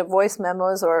somewhere, either voice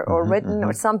memos or written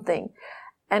or something.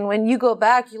 And when you go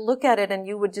back, you look at it and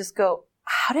you would just go,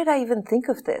 how did I even think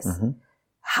of this?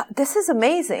 This is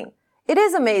amazing. It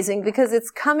is amazing because it's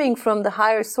coming from the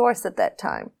higher source at that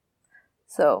time.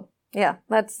 So, yeah,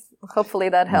 hopefully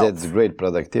that helps. That's great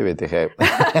productivity hack.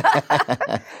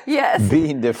 Yes. Be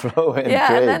in the flow and create.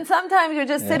 And then sometimes you're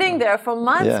just sitting there for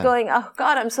months going, oh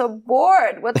God, I'm so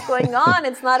bored. What's going on?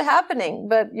 It's not happening.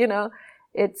 But,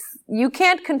 you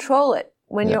can't control it.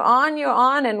 When you're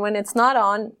on, and when it's not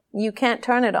on, you can't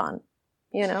turn it on,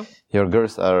 you know. Your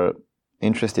girls are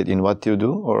interested in what you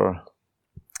do, or?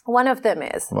 One of them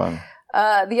is. One.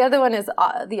 The other one is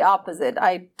the opposite.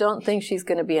 I don't think she's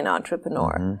going to be an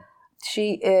entrepreneur. Mm-hmm.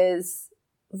 She is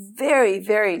very,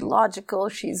 very logical.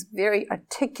 She's very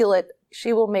articulate.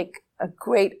 She will make a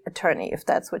great attorney if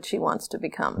that's what she wants to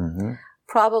become. Mm-hmm.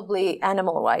 Probably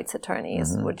animal rights attorney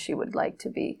is what she would like to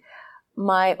be.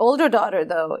 My older daughter,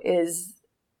 though, is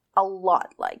a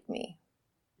lot like me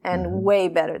and way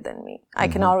better than me. I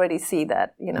can already see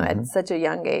that, you know, at such a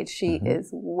young age, she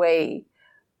is way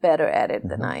better at it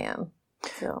than I am.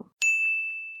 So.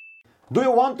 Do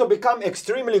you want to become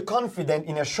extremely confident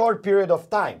in a short period of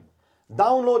time?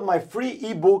 Download my free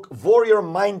ebook, Warrior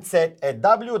Mindset, at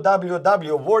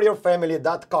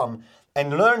www.warriorfamily.com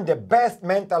and learn the best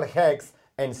mental hacks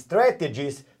and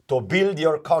strategies to build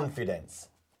your confidence.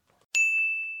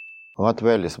 What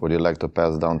values would you like to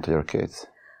pass down to your kids,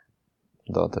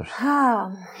 daughters?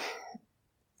 I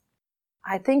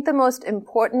think the most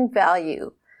important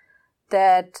value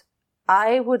that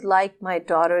I would like my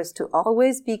daughters to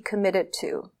always be committed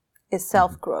to is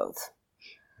self-growth.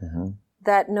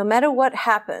 That no matter what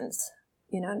happens,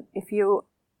 you know, if you're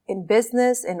in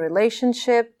business, in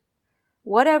relationship,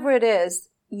 whatever it is,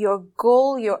 your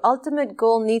goal, your ultimate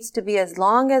goal needs to be, as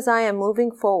long as I am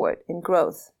moving forward in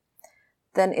growth,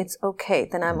 then it's okay,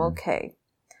 then I'm okay.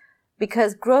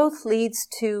 Because growth leads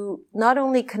to not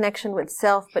only connection with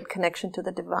self, but connection to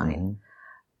the divine.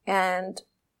 And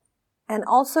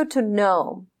also to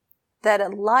know that a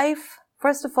life,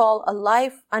 first of all, a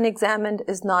life unexamined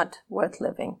is not worth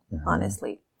living,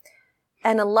 honestly.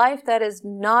 And a life that does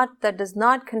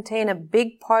not contain a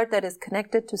big part that is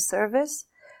connected to service,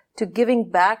 to giving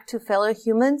back to fellow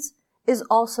humans, is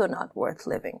also not worth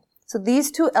living. So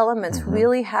these two elements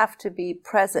really have to be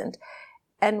present.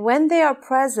 And when they are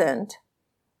present,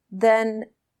 then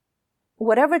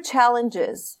whatever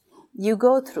challenges you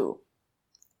go through,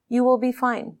 you will be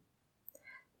fine.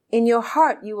 In your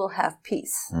heart, you will have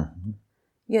peace.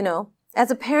 You know,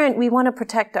 as a parent, we want to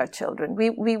protect our children.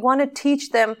 We want to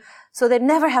teach them so they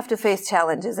never have to face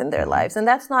challenges in their lives. And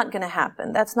that's not going to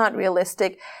happen. That's not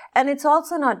realistic. And it's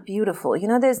also not beautiful. You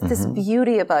know, there's this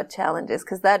beauty about challenges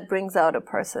because that brings out a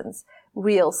person's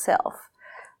real self.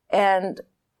 And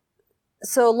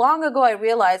so long ago, I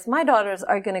realized my daughters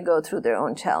are going to go through their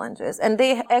own challenges. And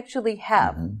they actually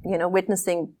have, you know,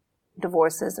 witnessing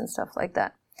divorces and stuff like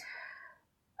that.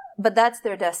 But that's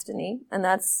their destiny, and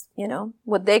that's, you know,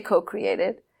 what they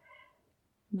co-created.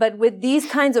 But with these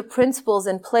kinds of principles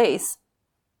in place,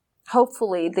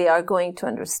 hopefully they are going to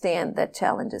understand that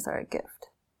challenges are a gift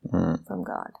from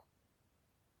God.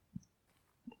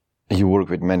 You work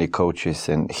with many coaches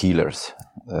and healers.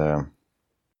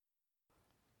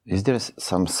 Is there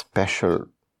some special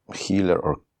healer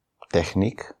or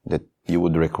technique that you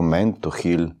would recommend to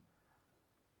heal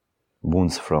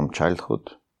wounds from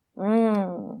childhood?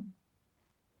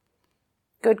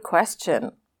 Good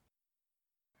question.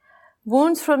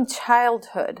 Wounds from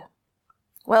childhood.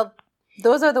 Well,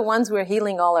 those are the ones we're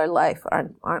healing all our life,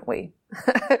 aren't we?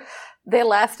 They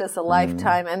last us a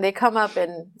lifetime, and they come up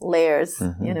in layers.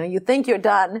 You know, you think you're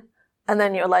done, and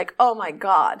then you're like, oh my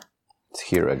God. It's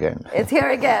here again. It's here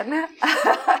again.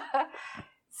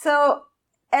 So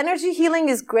energy healing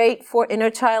is great for inner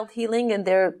child healing, and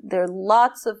there are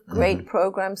lots of great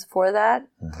programs for that.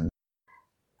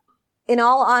 In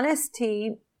all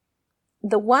honesty,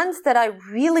 the ones that I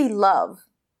really love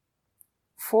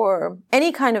for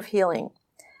any kind of healing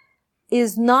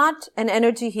is not an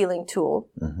energy healing tool.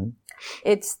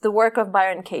 It's the work of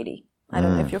Byron Katie. I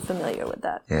don't know if you're familiar with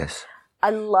that. Yes. I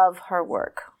love her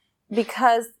work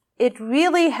because it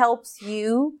really helps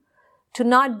you to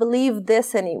not believe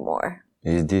this anymore.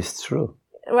 Is this true?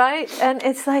 Right? And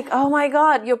it's like, oh my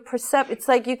God, it's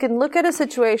like you can look at a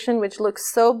situation which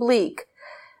looks so bleak,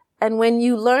 and when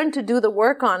you learn to do the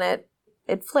work on it,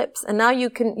 it flips. And now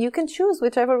you can choose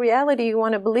whichever reality you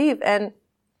want to believe. And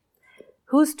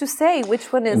who's to say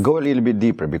which one is... Go a little bit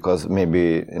deeper, because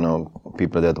maybe, you know,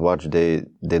 people that watch, they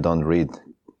don't read.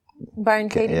 Byron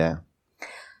Katie? Yeah.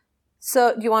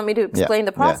 So do you want me to explain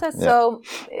the process? Yeah. So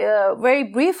very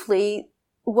briefly,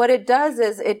 what it does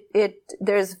is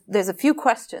there's a few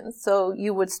questions. So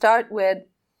you would start with,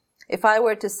 if I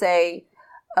were to say,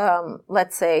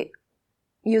 let's say,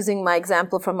 using my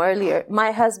example from earlier,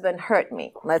 my husband hurt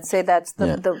me. Let's say that's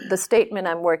the statement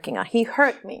I'm working on. He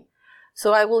hurt me.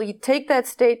 So I will take that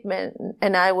statement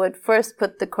and I would first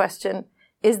put the question,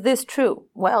 is this true?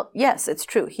 Well, yes, it's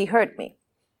true. He hurt me.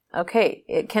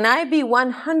 Okay, can I be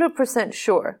 100%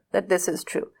 sure that this is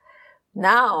true?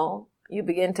 Now you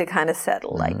begin to kind of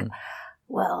settle, like,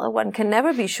 Well, one can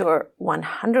never be sure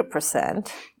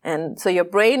 100%. And so your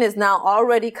brain is now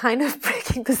already kind of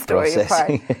breaking the story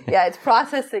apart. Yeah, it's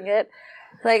processing it.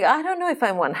 Like, I don't know if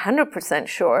I'm 100%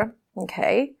 sure.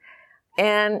 Okay.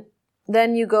 And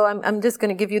then you go, I'm just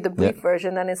going to give you the brief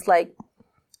version. And it's like,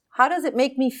 how does it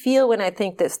make me feel when I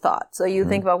think this thought? So you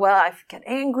think about, well, I get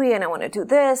angry and I want to do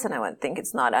this and I want to think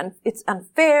it's it's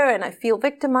unfair and I feel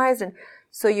victimized. And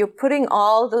so you're putting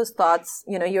all those thoughts,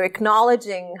 you're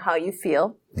acknowledging how you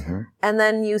feel. And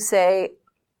then you say,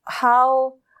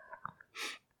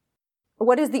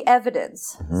 what is the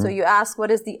evidence? So you ask,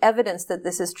 what is the evidence that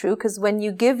this is true? Because when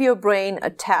you give your brain a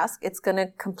task, it's going to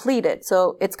complete it.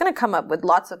 So it's going to come up with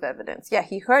lots of evidence. Yeah,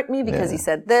 he hurt me because he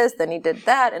said this, then he did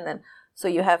that, and then so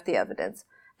you have the evidence.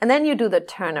 And then you do the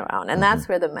turnaround, and that's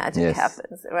where the magic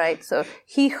happens, right? So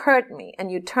he hurt me, and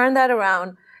you turn that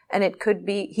around, and it could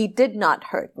be he did not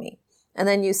hurt me. And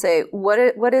then you say,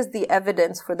 what is the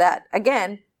evidence for that?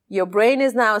 Again, your brain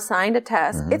is now assigned a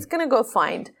task. It's going to go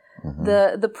find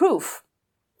the proof.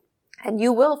 And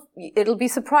it'll be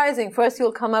surprising. First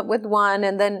you'll come up with one,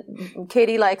 and then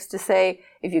Katie likes to say,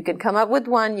 if you can come up with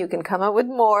one, you can come up with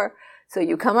more. So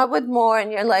you come up with more,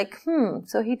 and you're like,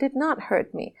 so he did not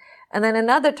hurt me. And then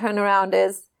another turnaround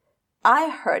is, I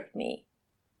hurt me,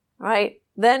 right?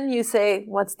 Then you say,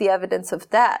 what's the evidence of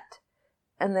that?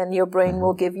 And then your brain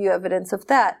will give you evidence of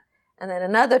that. And then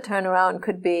another turnaround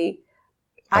could be,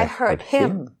 I hurt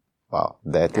him. Wow,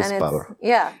 that is power.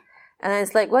 Yeah. And then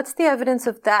it's like, what's the evidence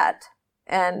of that?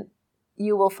 And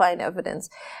you will find evidence.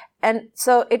 And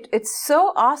so it's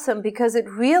so awesome because it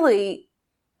really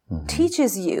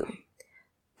teaches you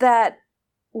that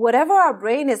whatever our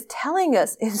brain is telling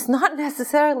us is not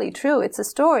necessarily true. It's a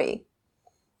story.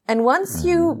 And once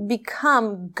you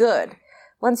become good,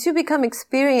 once you become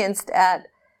experienced at,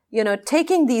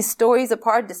 taking these stories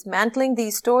apart, dismantling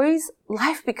these stories,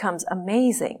 life becomes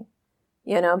amazing.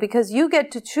 Because you get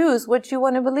to choose what you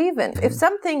want to believe in. If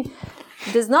something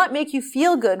does not make you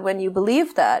feel good when you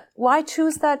believe that, why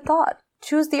choose that thought?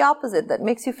 Choose the opposite that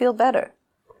makes you feel better.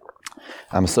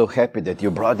 I'm so happy that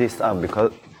you brought this up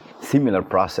because similar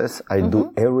process I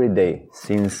do every day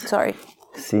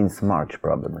since March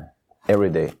probably. Every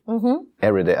day.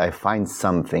 Every day I find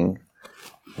something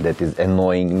that is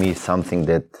annoying me, something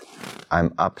that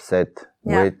I'm upset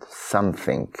with,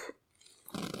 something.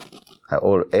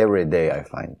 Every day I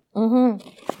find.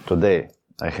 Today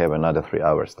I have another 3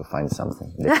 hours to find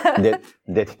something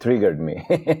that triggered me.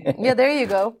 Yeah, there you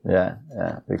go. Yeah,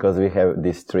 because we have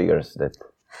these triggers that.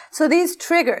 So these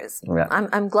triggers,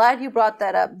 I'm glad you brought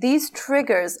that up. These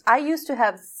triggers, I used to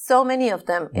have so many of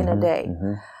them in a day.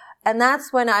 And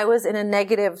that's when I was in a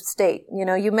negative state.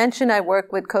 You mentioned I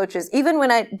work with coaches. Even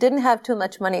when I didn't have too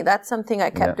much money, that's something I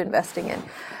kept investing in.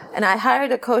 And I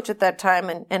hired a coach at that time,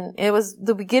 and it was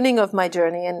the beginning of my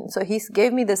journey. And so he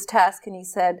gave me this task, and he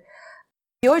said,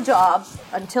 your job,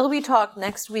 until we talk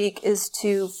next week, is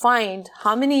to find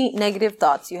how many negative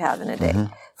thoughts you have in a day.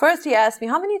 First, he asked me,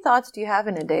 how many thoughts do you have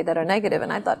in a day that are negative?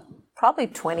 And I thought, probably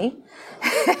 20.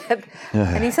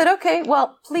 And he said, okay,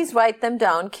 well, please write them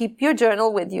down. Keep your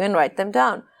journal with you and write them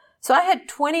down. So I had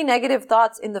 20 negative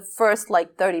thoughts in the first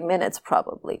 30 minutes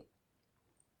probably.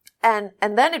 And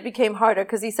then it became harder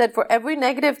because he said for every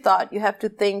negative thought, you have to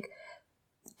think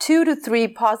 2 to 3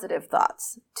 positive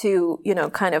thoughts to,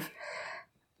 kind of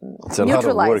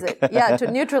neutralize it. Yeah, to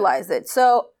neutralize it.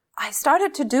 So I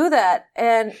started to do that.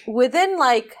 And within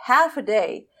half a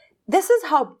day, this is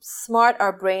how smart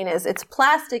our brain is. It's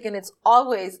plastic and it's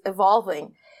always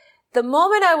evolving. The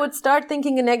moment I would start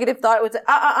thinking a negative thought, I would say,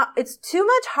 it's too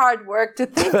much hard work to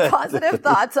think positive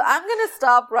thoughts, so I'm going to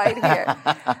stop right here.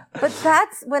 But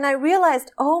that's when I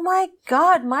realized, oh my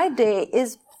God, my day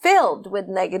is filled with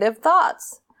negative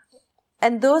thoughts.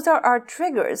 And those are our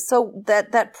triggers. So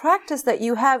that practice that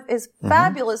you have is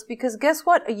fabulous because guess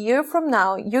what? A year from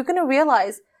now, you're going to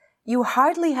realize you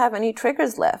hardly have any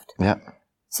triggers left. Yeah.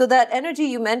 So that energy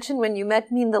you mentioned when you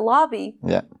met me in the lobby.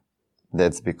 Yeah.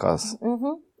 That's because...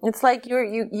 It's like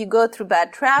you go through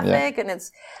bad traffic and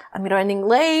I'm running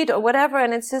late or whatever.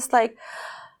 And it's just like,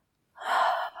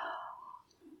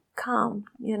 calm,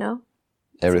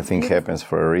 Everything happens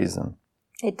for a reason.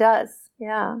 It does.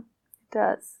 Yeah, it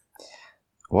does.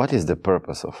 What is the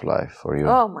purpose of life for you?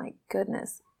 Oh my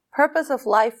goodness. Purpose of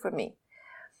life for me.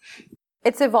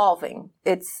 It's evolving.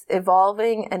 It's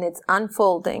evolving and it's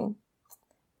unfolding.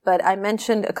 But I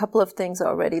mentioned a couple of things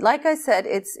already. Like I said,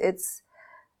 it's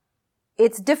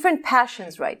different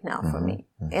passions right now for me.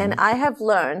 And I have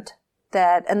learned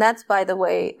that, and that's, by the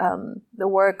way, the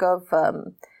work of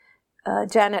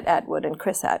Janet Attwood and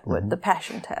Chris Attwood, the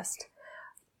passion test.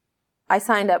 I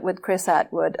signed up with Chris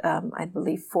Atwood, I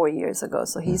believe 4 years ago.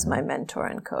 So he's my mentor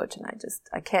and coach. And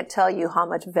I can't tell you how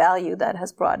much value that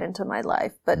has brought into my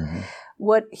life. But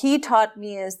what he taught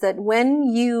me is that when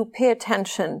you pay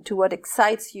attention to what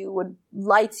excites you, what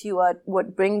lights you up,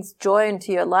 what brings joy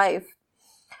into your life,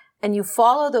 and you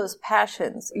follow those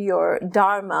passions, your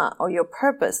dharma or your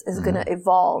purpose is going to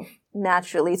evolve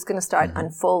naturally. It's going to start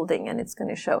unfolding and it's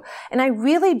going to show. And I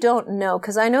really don't know,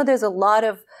 because I know there's a lot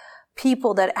of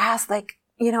people that ask, like,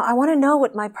 I want to know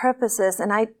what my purpose is.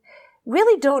 And I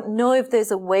really don't know if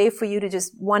there's a way for you to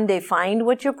just one day find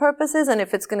what your purpose is and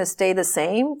if it's going to stay the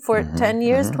same for 10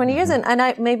 years, 20 years. And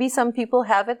maybe some people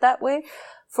have it that way.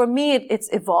 For me, it's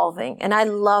evolving. And I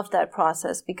love that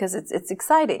process because it's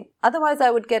exciting. Otherwise,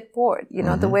 I would get bored,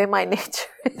 the way my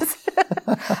nature is.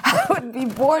 I would be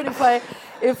bored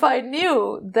if I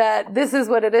knew that this is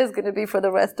what it is going to be for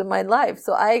the rest of my life.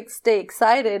 So I stay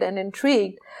excited and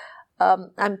intrigued.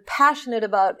 I'm passionate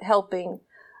about helping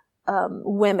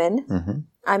women.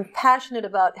 I'm passionate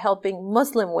about helping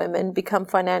Muslim women become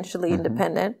financially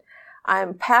independent.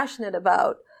 I'm passionate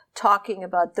about talking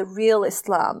about the real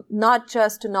Islam, not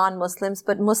just to non-Muslims,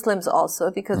 but Muslims also,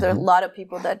 because there are a lot of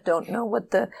people that don't know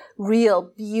what the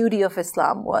real beauty of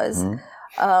Islam was.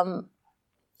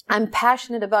 I'm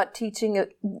passionate about teaching,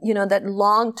 that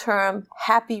long-term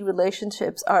happy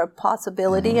relationships are a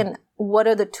possibility and what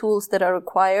are the tools that are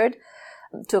required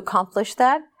to accomplish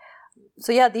that.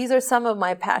 So yeah, these are some of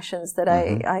my passions that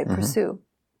I pursue.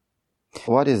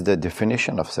 What is the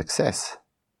definition of success?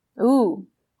 Ooh.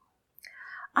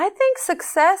 I think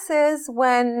success is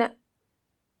when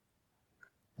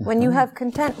you have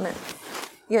contentment.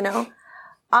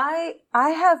 I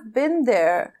have been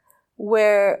there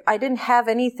where I didn't have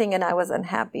anything and I was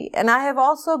unhappy. And I have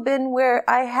also been where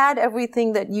I had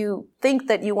everything that you think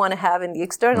that you want to have in the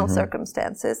external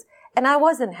circumstances, and I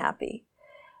wasn't happy.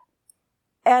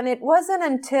 And it wasn't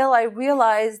until I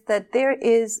realized that there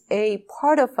is a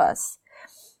part of us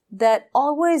that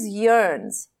always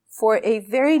yearns for a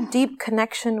very deep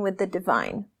connection with the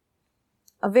divine,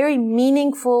 a very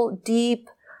meaningful, deep,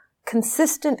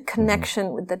 consistent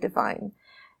connection with the divine.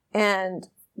 And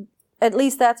at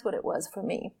least that's what it was for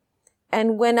me.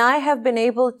 And when I have been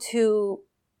able to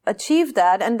achieve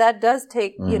that, and that does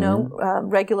take,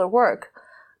 regular work,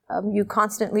 you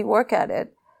constantly work at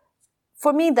it.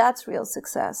 For me, that's real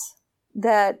success.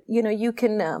 That, you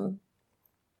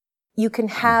can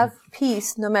have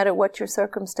peace no matter what your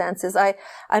circumstances.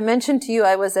 I mentioned to you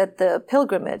I was at the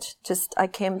pilgrimage. I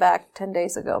came back 10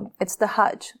 days ago. It's the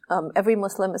Hajj. Every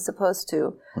Muslim is supposed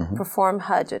to perform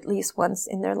Hajj at least once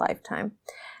in their lifetime.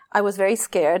 I was very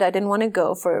scared. I didn't want to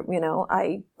go for,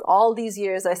 all these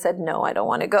years I said, no, I don't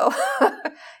want to go.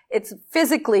 It's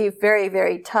physically very,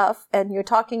 very tough. And you're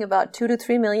talking about 2 to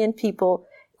 3 million people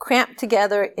cramped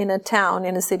together in a town,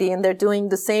 in a city, and they're doing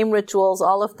the same rituals,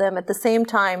 all of them at the same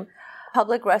time,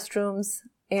 public restrooms.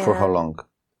 And for how long?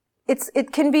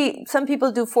 It can be, some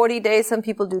people do 40 days, some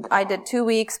people I did 2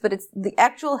 weeks, but the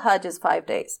actual Hajj is 5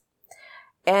 days.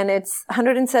 And it's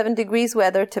 107 degrees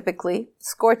weather typically,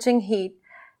 scorching heat,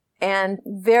 and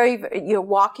you're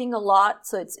walking a lot,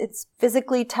 so it's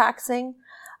physically taxing.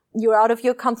 You're out of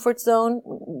your comfort zone.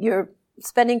 You're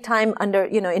spending time under,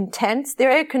 in tents.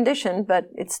 They're air conditioned, but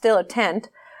it's still a tent.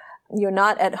 You're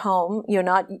not at home. You're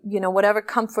not, whatever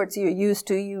comforts you're used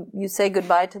to, you say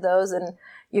goodbye to those, and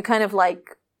you're kind of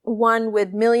like one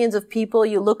with millions of people.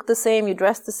 You look the same, you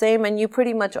dress the same, and you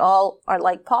pretty much all are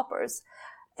like paupers.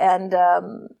 And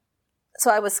so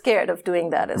I was scared of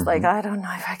doing that. It's like, I don't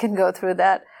know if I can go through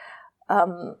that.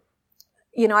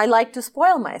 I like to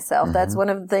spoil myself. That's one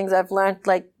of the things I've learned.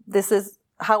 Like, this is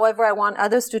however I want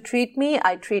others to treat me,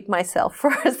 I treat myself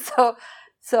first.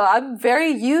 So I'm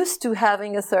very used to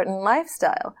having a certain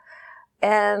lifestyle.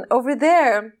 And over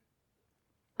there,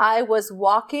 I was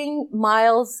walking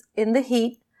miles in the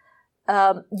heat.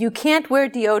 You can't wear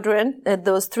deodorant.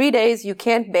 Those 3 days, you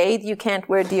can't bathe, you can't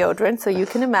wear deodorant. So you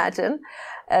can imagine.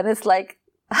 And it's like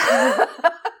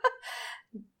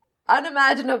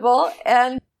unimaginable.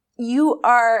 And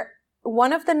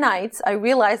one of the nights, I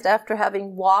realized after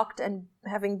having walked and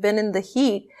having been in the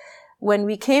heat, when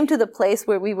we came to the place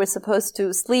where we were supposed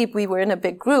to sleep, we were in a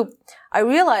big group. I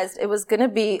realized it was going to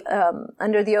be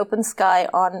under the open sky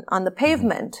on the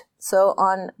pavement, so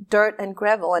on dirt and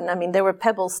gravel. And there were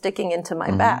pebbles sticking into my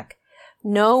back.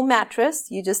 No mattress.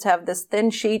 You just have this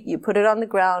thin sheet. You put it on the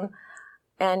ground,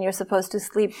 and you're supposed to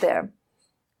sleep there.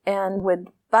 And with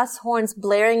bus horns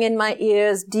blaring in my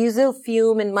ears, diesel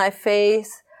fume in my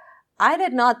face, I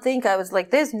did not think, I was like,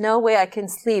 there's no way I can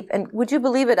sleep. And would you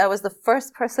believe it? I was the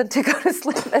first person to go to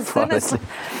sleep. As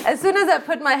soon as I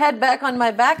put my head back on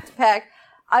my backpack,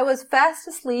 I was fast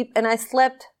asleep and I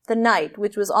slept the night,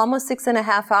 which was almost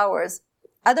 6.5 hours.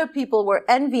 Other people were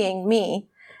envying me.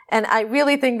 And I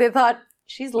really think they thought,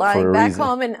 she's lying. Back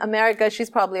home in America, she's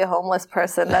probably a homeless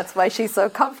person. That's why she's so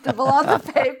comfortable on the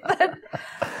pavement.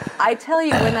 I tell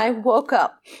you, when I woke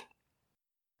up,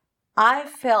 I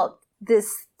felt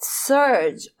this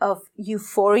surge of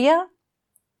euphoria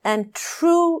and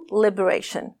true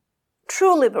liberation.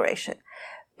 True liberation.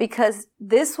 Because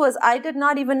this was, I did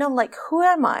not even know, like, who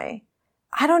am I?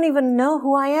 I don't even know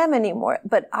who I am anymore.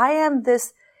 But I am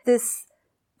this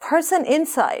person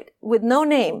inside with no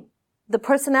name. The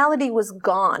personality was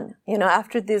gone. You know,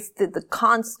 after this, the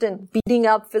constant beating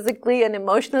up physically and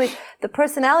emotionally, the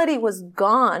personality was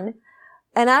gone.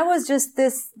 And I was just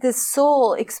this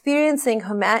soul experiencing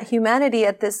humanity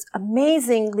at this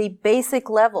amazingly basic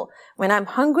level. When I'm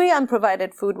hungry, I'm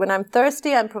provided food. When I'm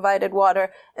thirsty, I'm provided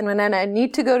water. And when I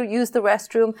need to go to use the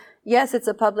restroom, yes, it's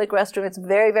a public restroom. It's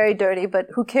very, very dirty, but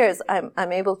who cares?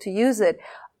 I'm able to use it.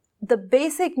 The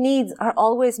basic needs are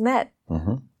always met.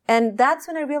 Mm-hmm. And that's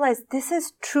when I realized this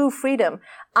is true freedom.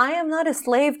 I am not a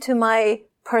slave to my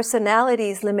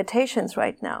personality's limitations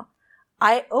right now.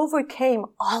 I overcame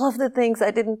all of the things I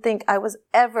didn't think I was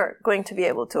ever going to be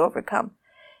able to overcome.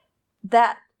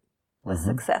 That was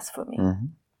success for me. Mm-hmm.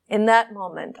 In that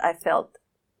moment, I felt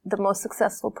the most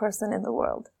successful person in the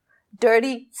world.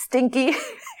 Dirty, stinky,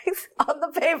 on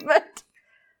the pavement.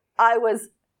 I was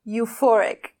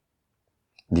euphoric.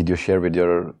 Did you share with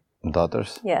your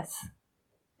daughters? Yes.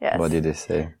 Yes. What did they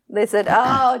say? They said,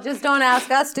 oh, just don't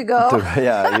ask us to go.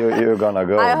 Yeah, you're going to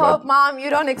go. I hope, Mom, you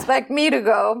don't expect me to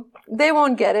go. They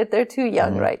won't get it. They're too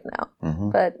young right now. Mm-hmm.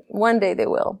 But one day they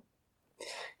will.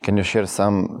 Can you share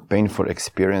some painful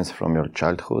experience from your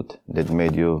childhood that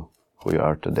made you who you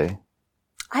are today?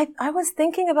 I was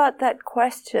thinking about that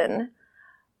question.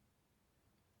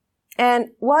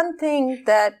 And one thing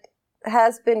that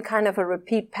has been kind of a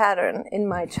repeat pattern in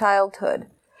my childhood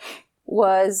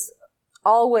was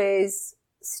always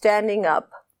standing up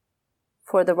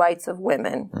for the rights of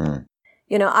women. Mm.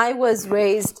 You know, I was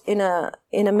raised in a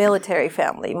military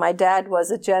family. My dad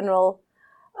was a general.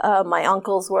 My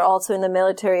uncles were also in the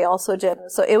military, also general.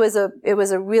 So it was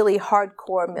a really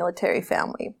hardcore military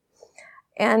family.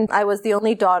 And I was the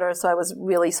only daughter, so I was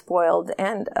really spoiled.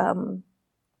 And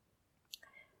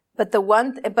but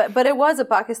it was a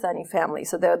Pakistani family,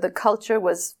 so the culture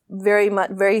was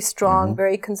very strong,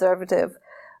 very conservative.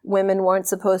 Women weren't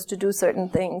supposed to do certain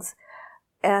things.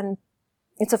 And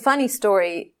it's a funny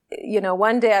story. You know,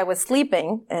 one day I was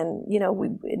sleeping and, you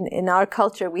know, in our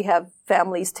culture, we have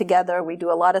families together. We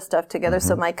do a lot of stuff together. Mm-hmm.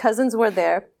 So my cousins were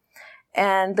there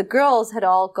and the girls had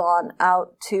all gone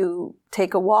out to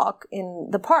take a walk in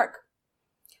the park.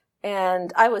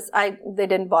 And they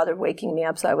didn't bother waking me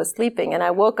up. So I was sleeping and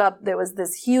I woke up. There was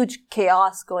this huge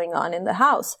chaos going on in the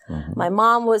house. Mm-hmm. My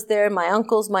mom was there, my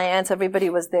uncles, my aunts, everybody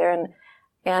was there.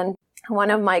 And one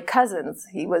of my cousins,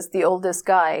 he was the oldest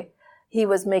guy, he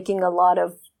was making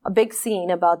a big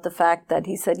scene about the fact that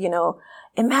he said, you know,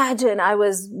 imagine I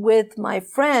was with my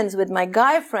friends, with my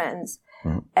guy friends,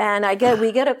 and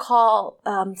we get a call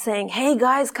saying, hey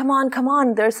guys, come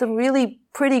on, there's some really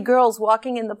pretty girls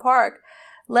walking in the park.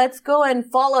 Let's go and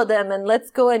follow them and let's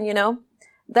go and, you know,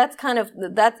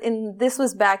 this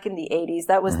was back in the 80s.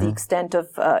 That was the extent of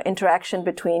interaction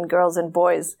between girls and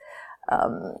boys.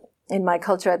 In my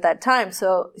culture at that time.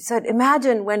 So he said,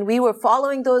 imagine when we were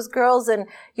following those girls and,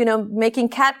 you know, making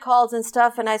cat calls and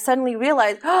stuff. And I suddenly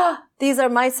realized, these are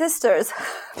my sisters.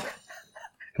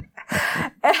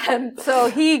 And so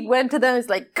he went to them. He's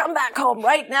like, come back home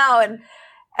right now.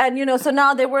 And, you know, so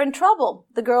now they were in trouble.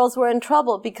 The girls were in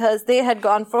trouble because they had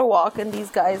gone for a walk and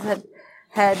these guys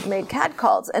had made cat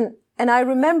calls. And I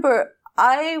remember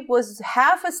I was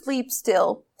half asleep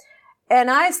still and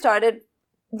I started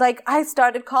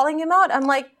calling him out. I'm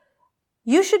like,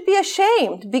 you should be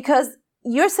ashamed because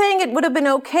you're saying it would have been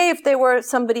okay if they were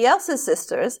somebody else's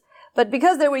sisters, but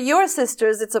because they were your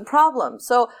sisters, it's a problem.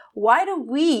 So why do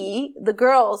we, the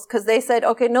girls, because they said,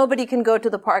 okay, nobody can go to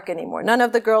the park anymore. None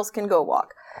of the girls can go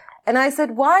walk. And I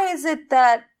said, why is it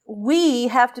that we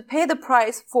have to pay the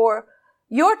price for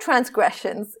your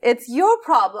transgressions? It's your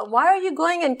problem. Why are you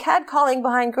going and catcalling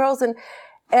behind girls?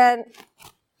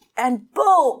 And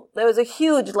boom, there was a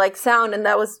huge sound, and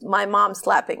that was my mom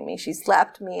slapping me. She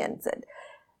slapped me and said,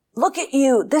 look at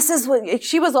you. This is what,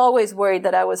 she was always worried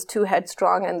that I was too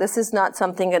headstrong, and this is not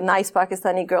something a nice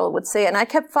Pakistani girl would say. And I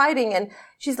kept fighting, and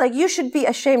she's like, you should be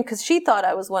ashamed, because she thought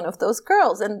I was one of those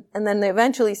girls. And then they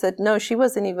eventually said, no, she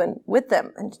wasn't even with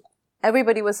them. And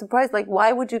everybody was surprised,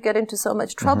 why would you get into so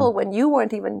much trouble when you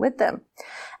weren't even with them?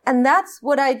 And that's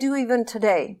what I do even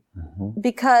today,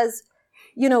 because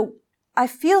I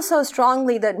feel so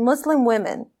strongly that Muslim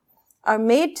women are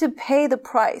made to pay the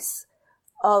price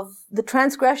of the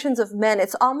transgressions of men.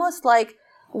 It's almost like,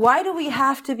 why do we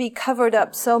have to be covered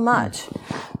up so much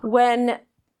when,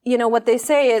 what they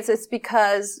say is it's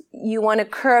because you want to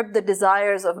curb the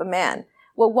desires of a man.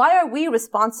 Well, why are we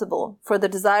responsible for the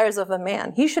desires of a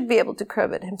man? He should be able to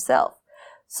curb it himself.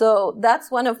 So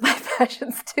that's one of my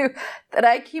passions too, that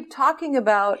I keep talking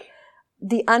about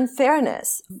the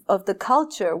unfairness of the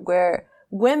culture where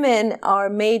women are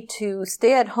made to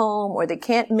stay at home, or they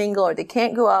can't mingle, or they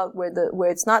can't go out where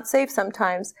it's not safe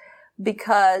sometimes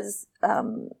because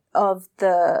of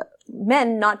the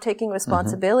men not taking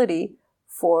responsibility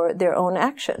for their own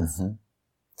actions.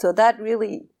 So that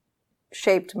really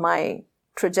shaped my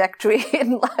trajectory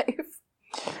in life.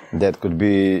 That could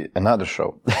be another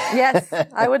show. Yes,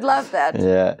 I would love that.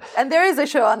 Yeah. And there is a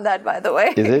show on that, by the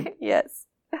way. Is it? Yes.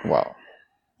 Wow.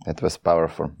 That was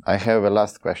powerful. I have a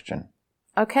last question.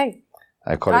 Okay.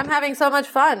 I'm having so much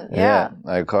fun. Yeah.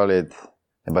 I call it,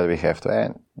 but we have to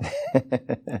end.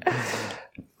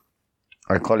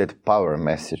 I call it power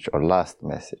message or last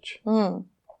message.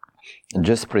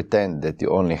 Just pretend that you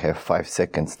only have 5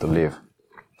 seconds to live.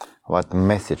 What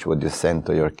message would you send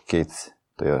to your kids,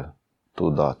 to your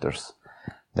 2 daughters,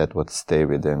 that would stay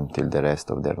with them till the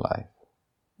rest of their life?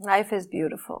 Life is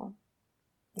beautiful.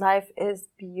 Life is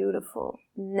beautiful.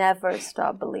 Never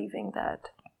stop believing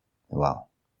that. Wow.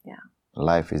 Yeah.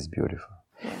 Life is beautiful.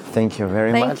 Yeah. Thank you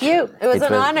very much. Thank you. It was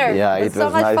an honor. Yeah, it was so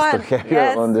much nice fun. to have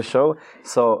you on the show.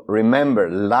 So remember,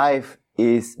 life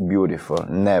is beautiful.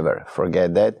 Never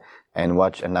forget that. And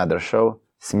watch another show.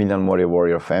 Smiljan Mori,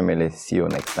 Warrior Family. See you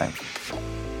next time.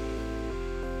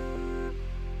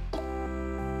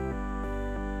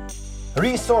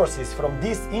 Resources from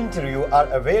this interview are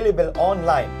available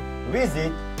online.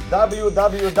 Visit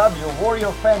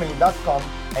www.warriorfamily.com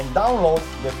and download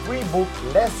the free book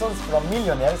Lessons from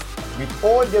Millionaires with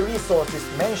all the resources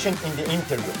mentioned in the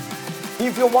interview.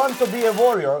 If you want to be a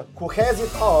warrior who has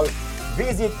it all,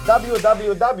 visit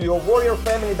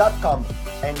www.warriorfamily.com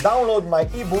and download my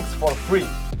ebooks for free.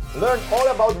 Learn all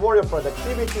about warrior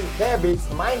productivity, habits,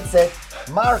 mindset,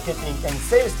 marketing and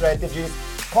sales strategies,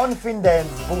 confidence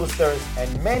boosters,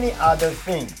 and many other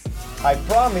things. I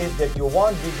promise that you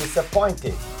won't be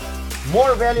disappointed.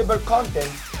 More valuable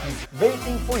content is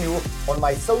waiting for you on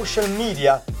my social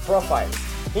media profiles.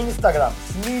 Instagram,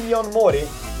 Smiljan Mori,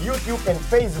 YouTube and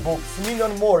Facebook,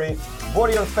 Smiljan Mori,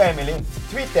 Warrior Family,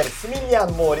 Twitter,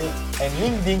 Smiljan Mori, and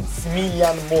LinkedIn,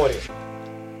 Smiljan Mori.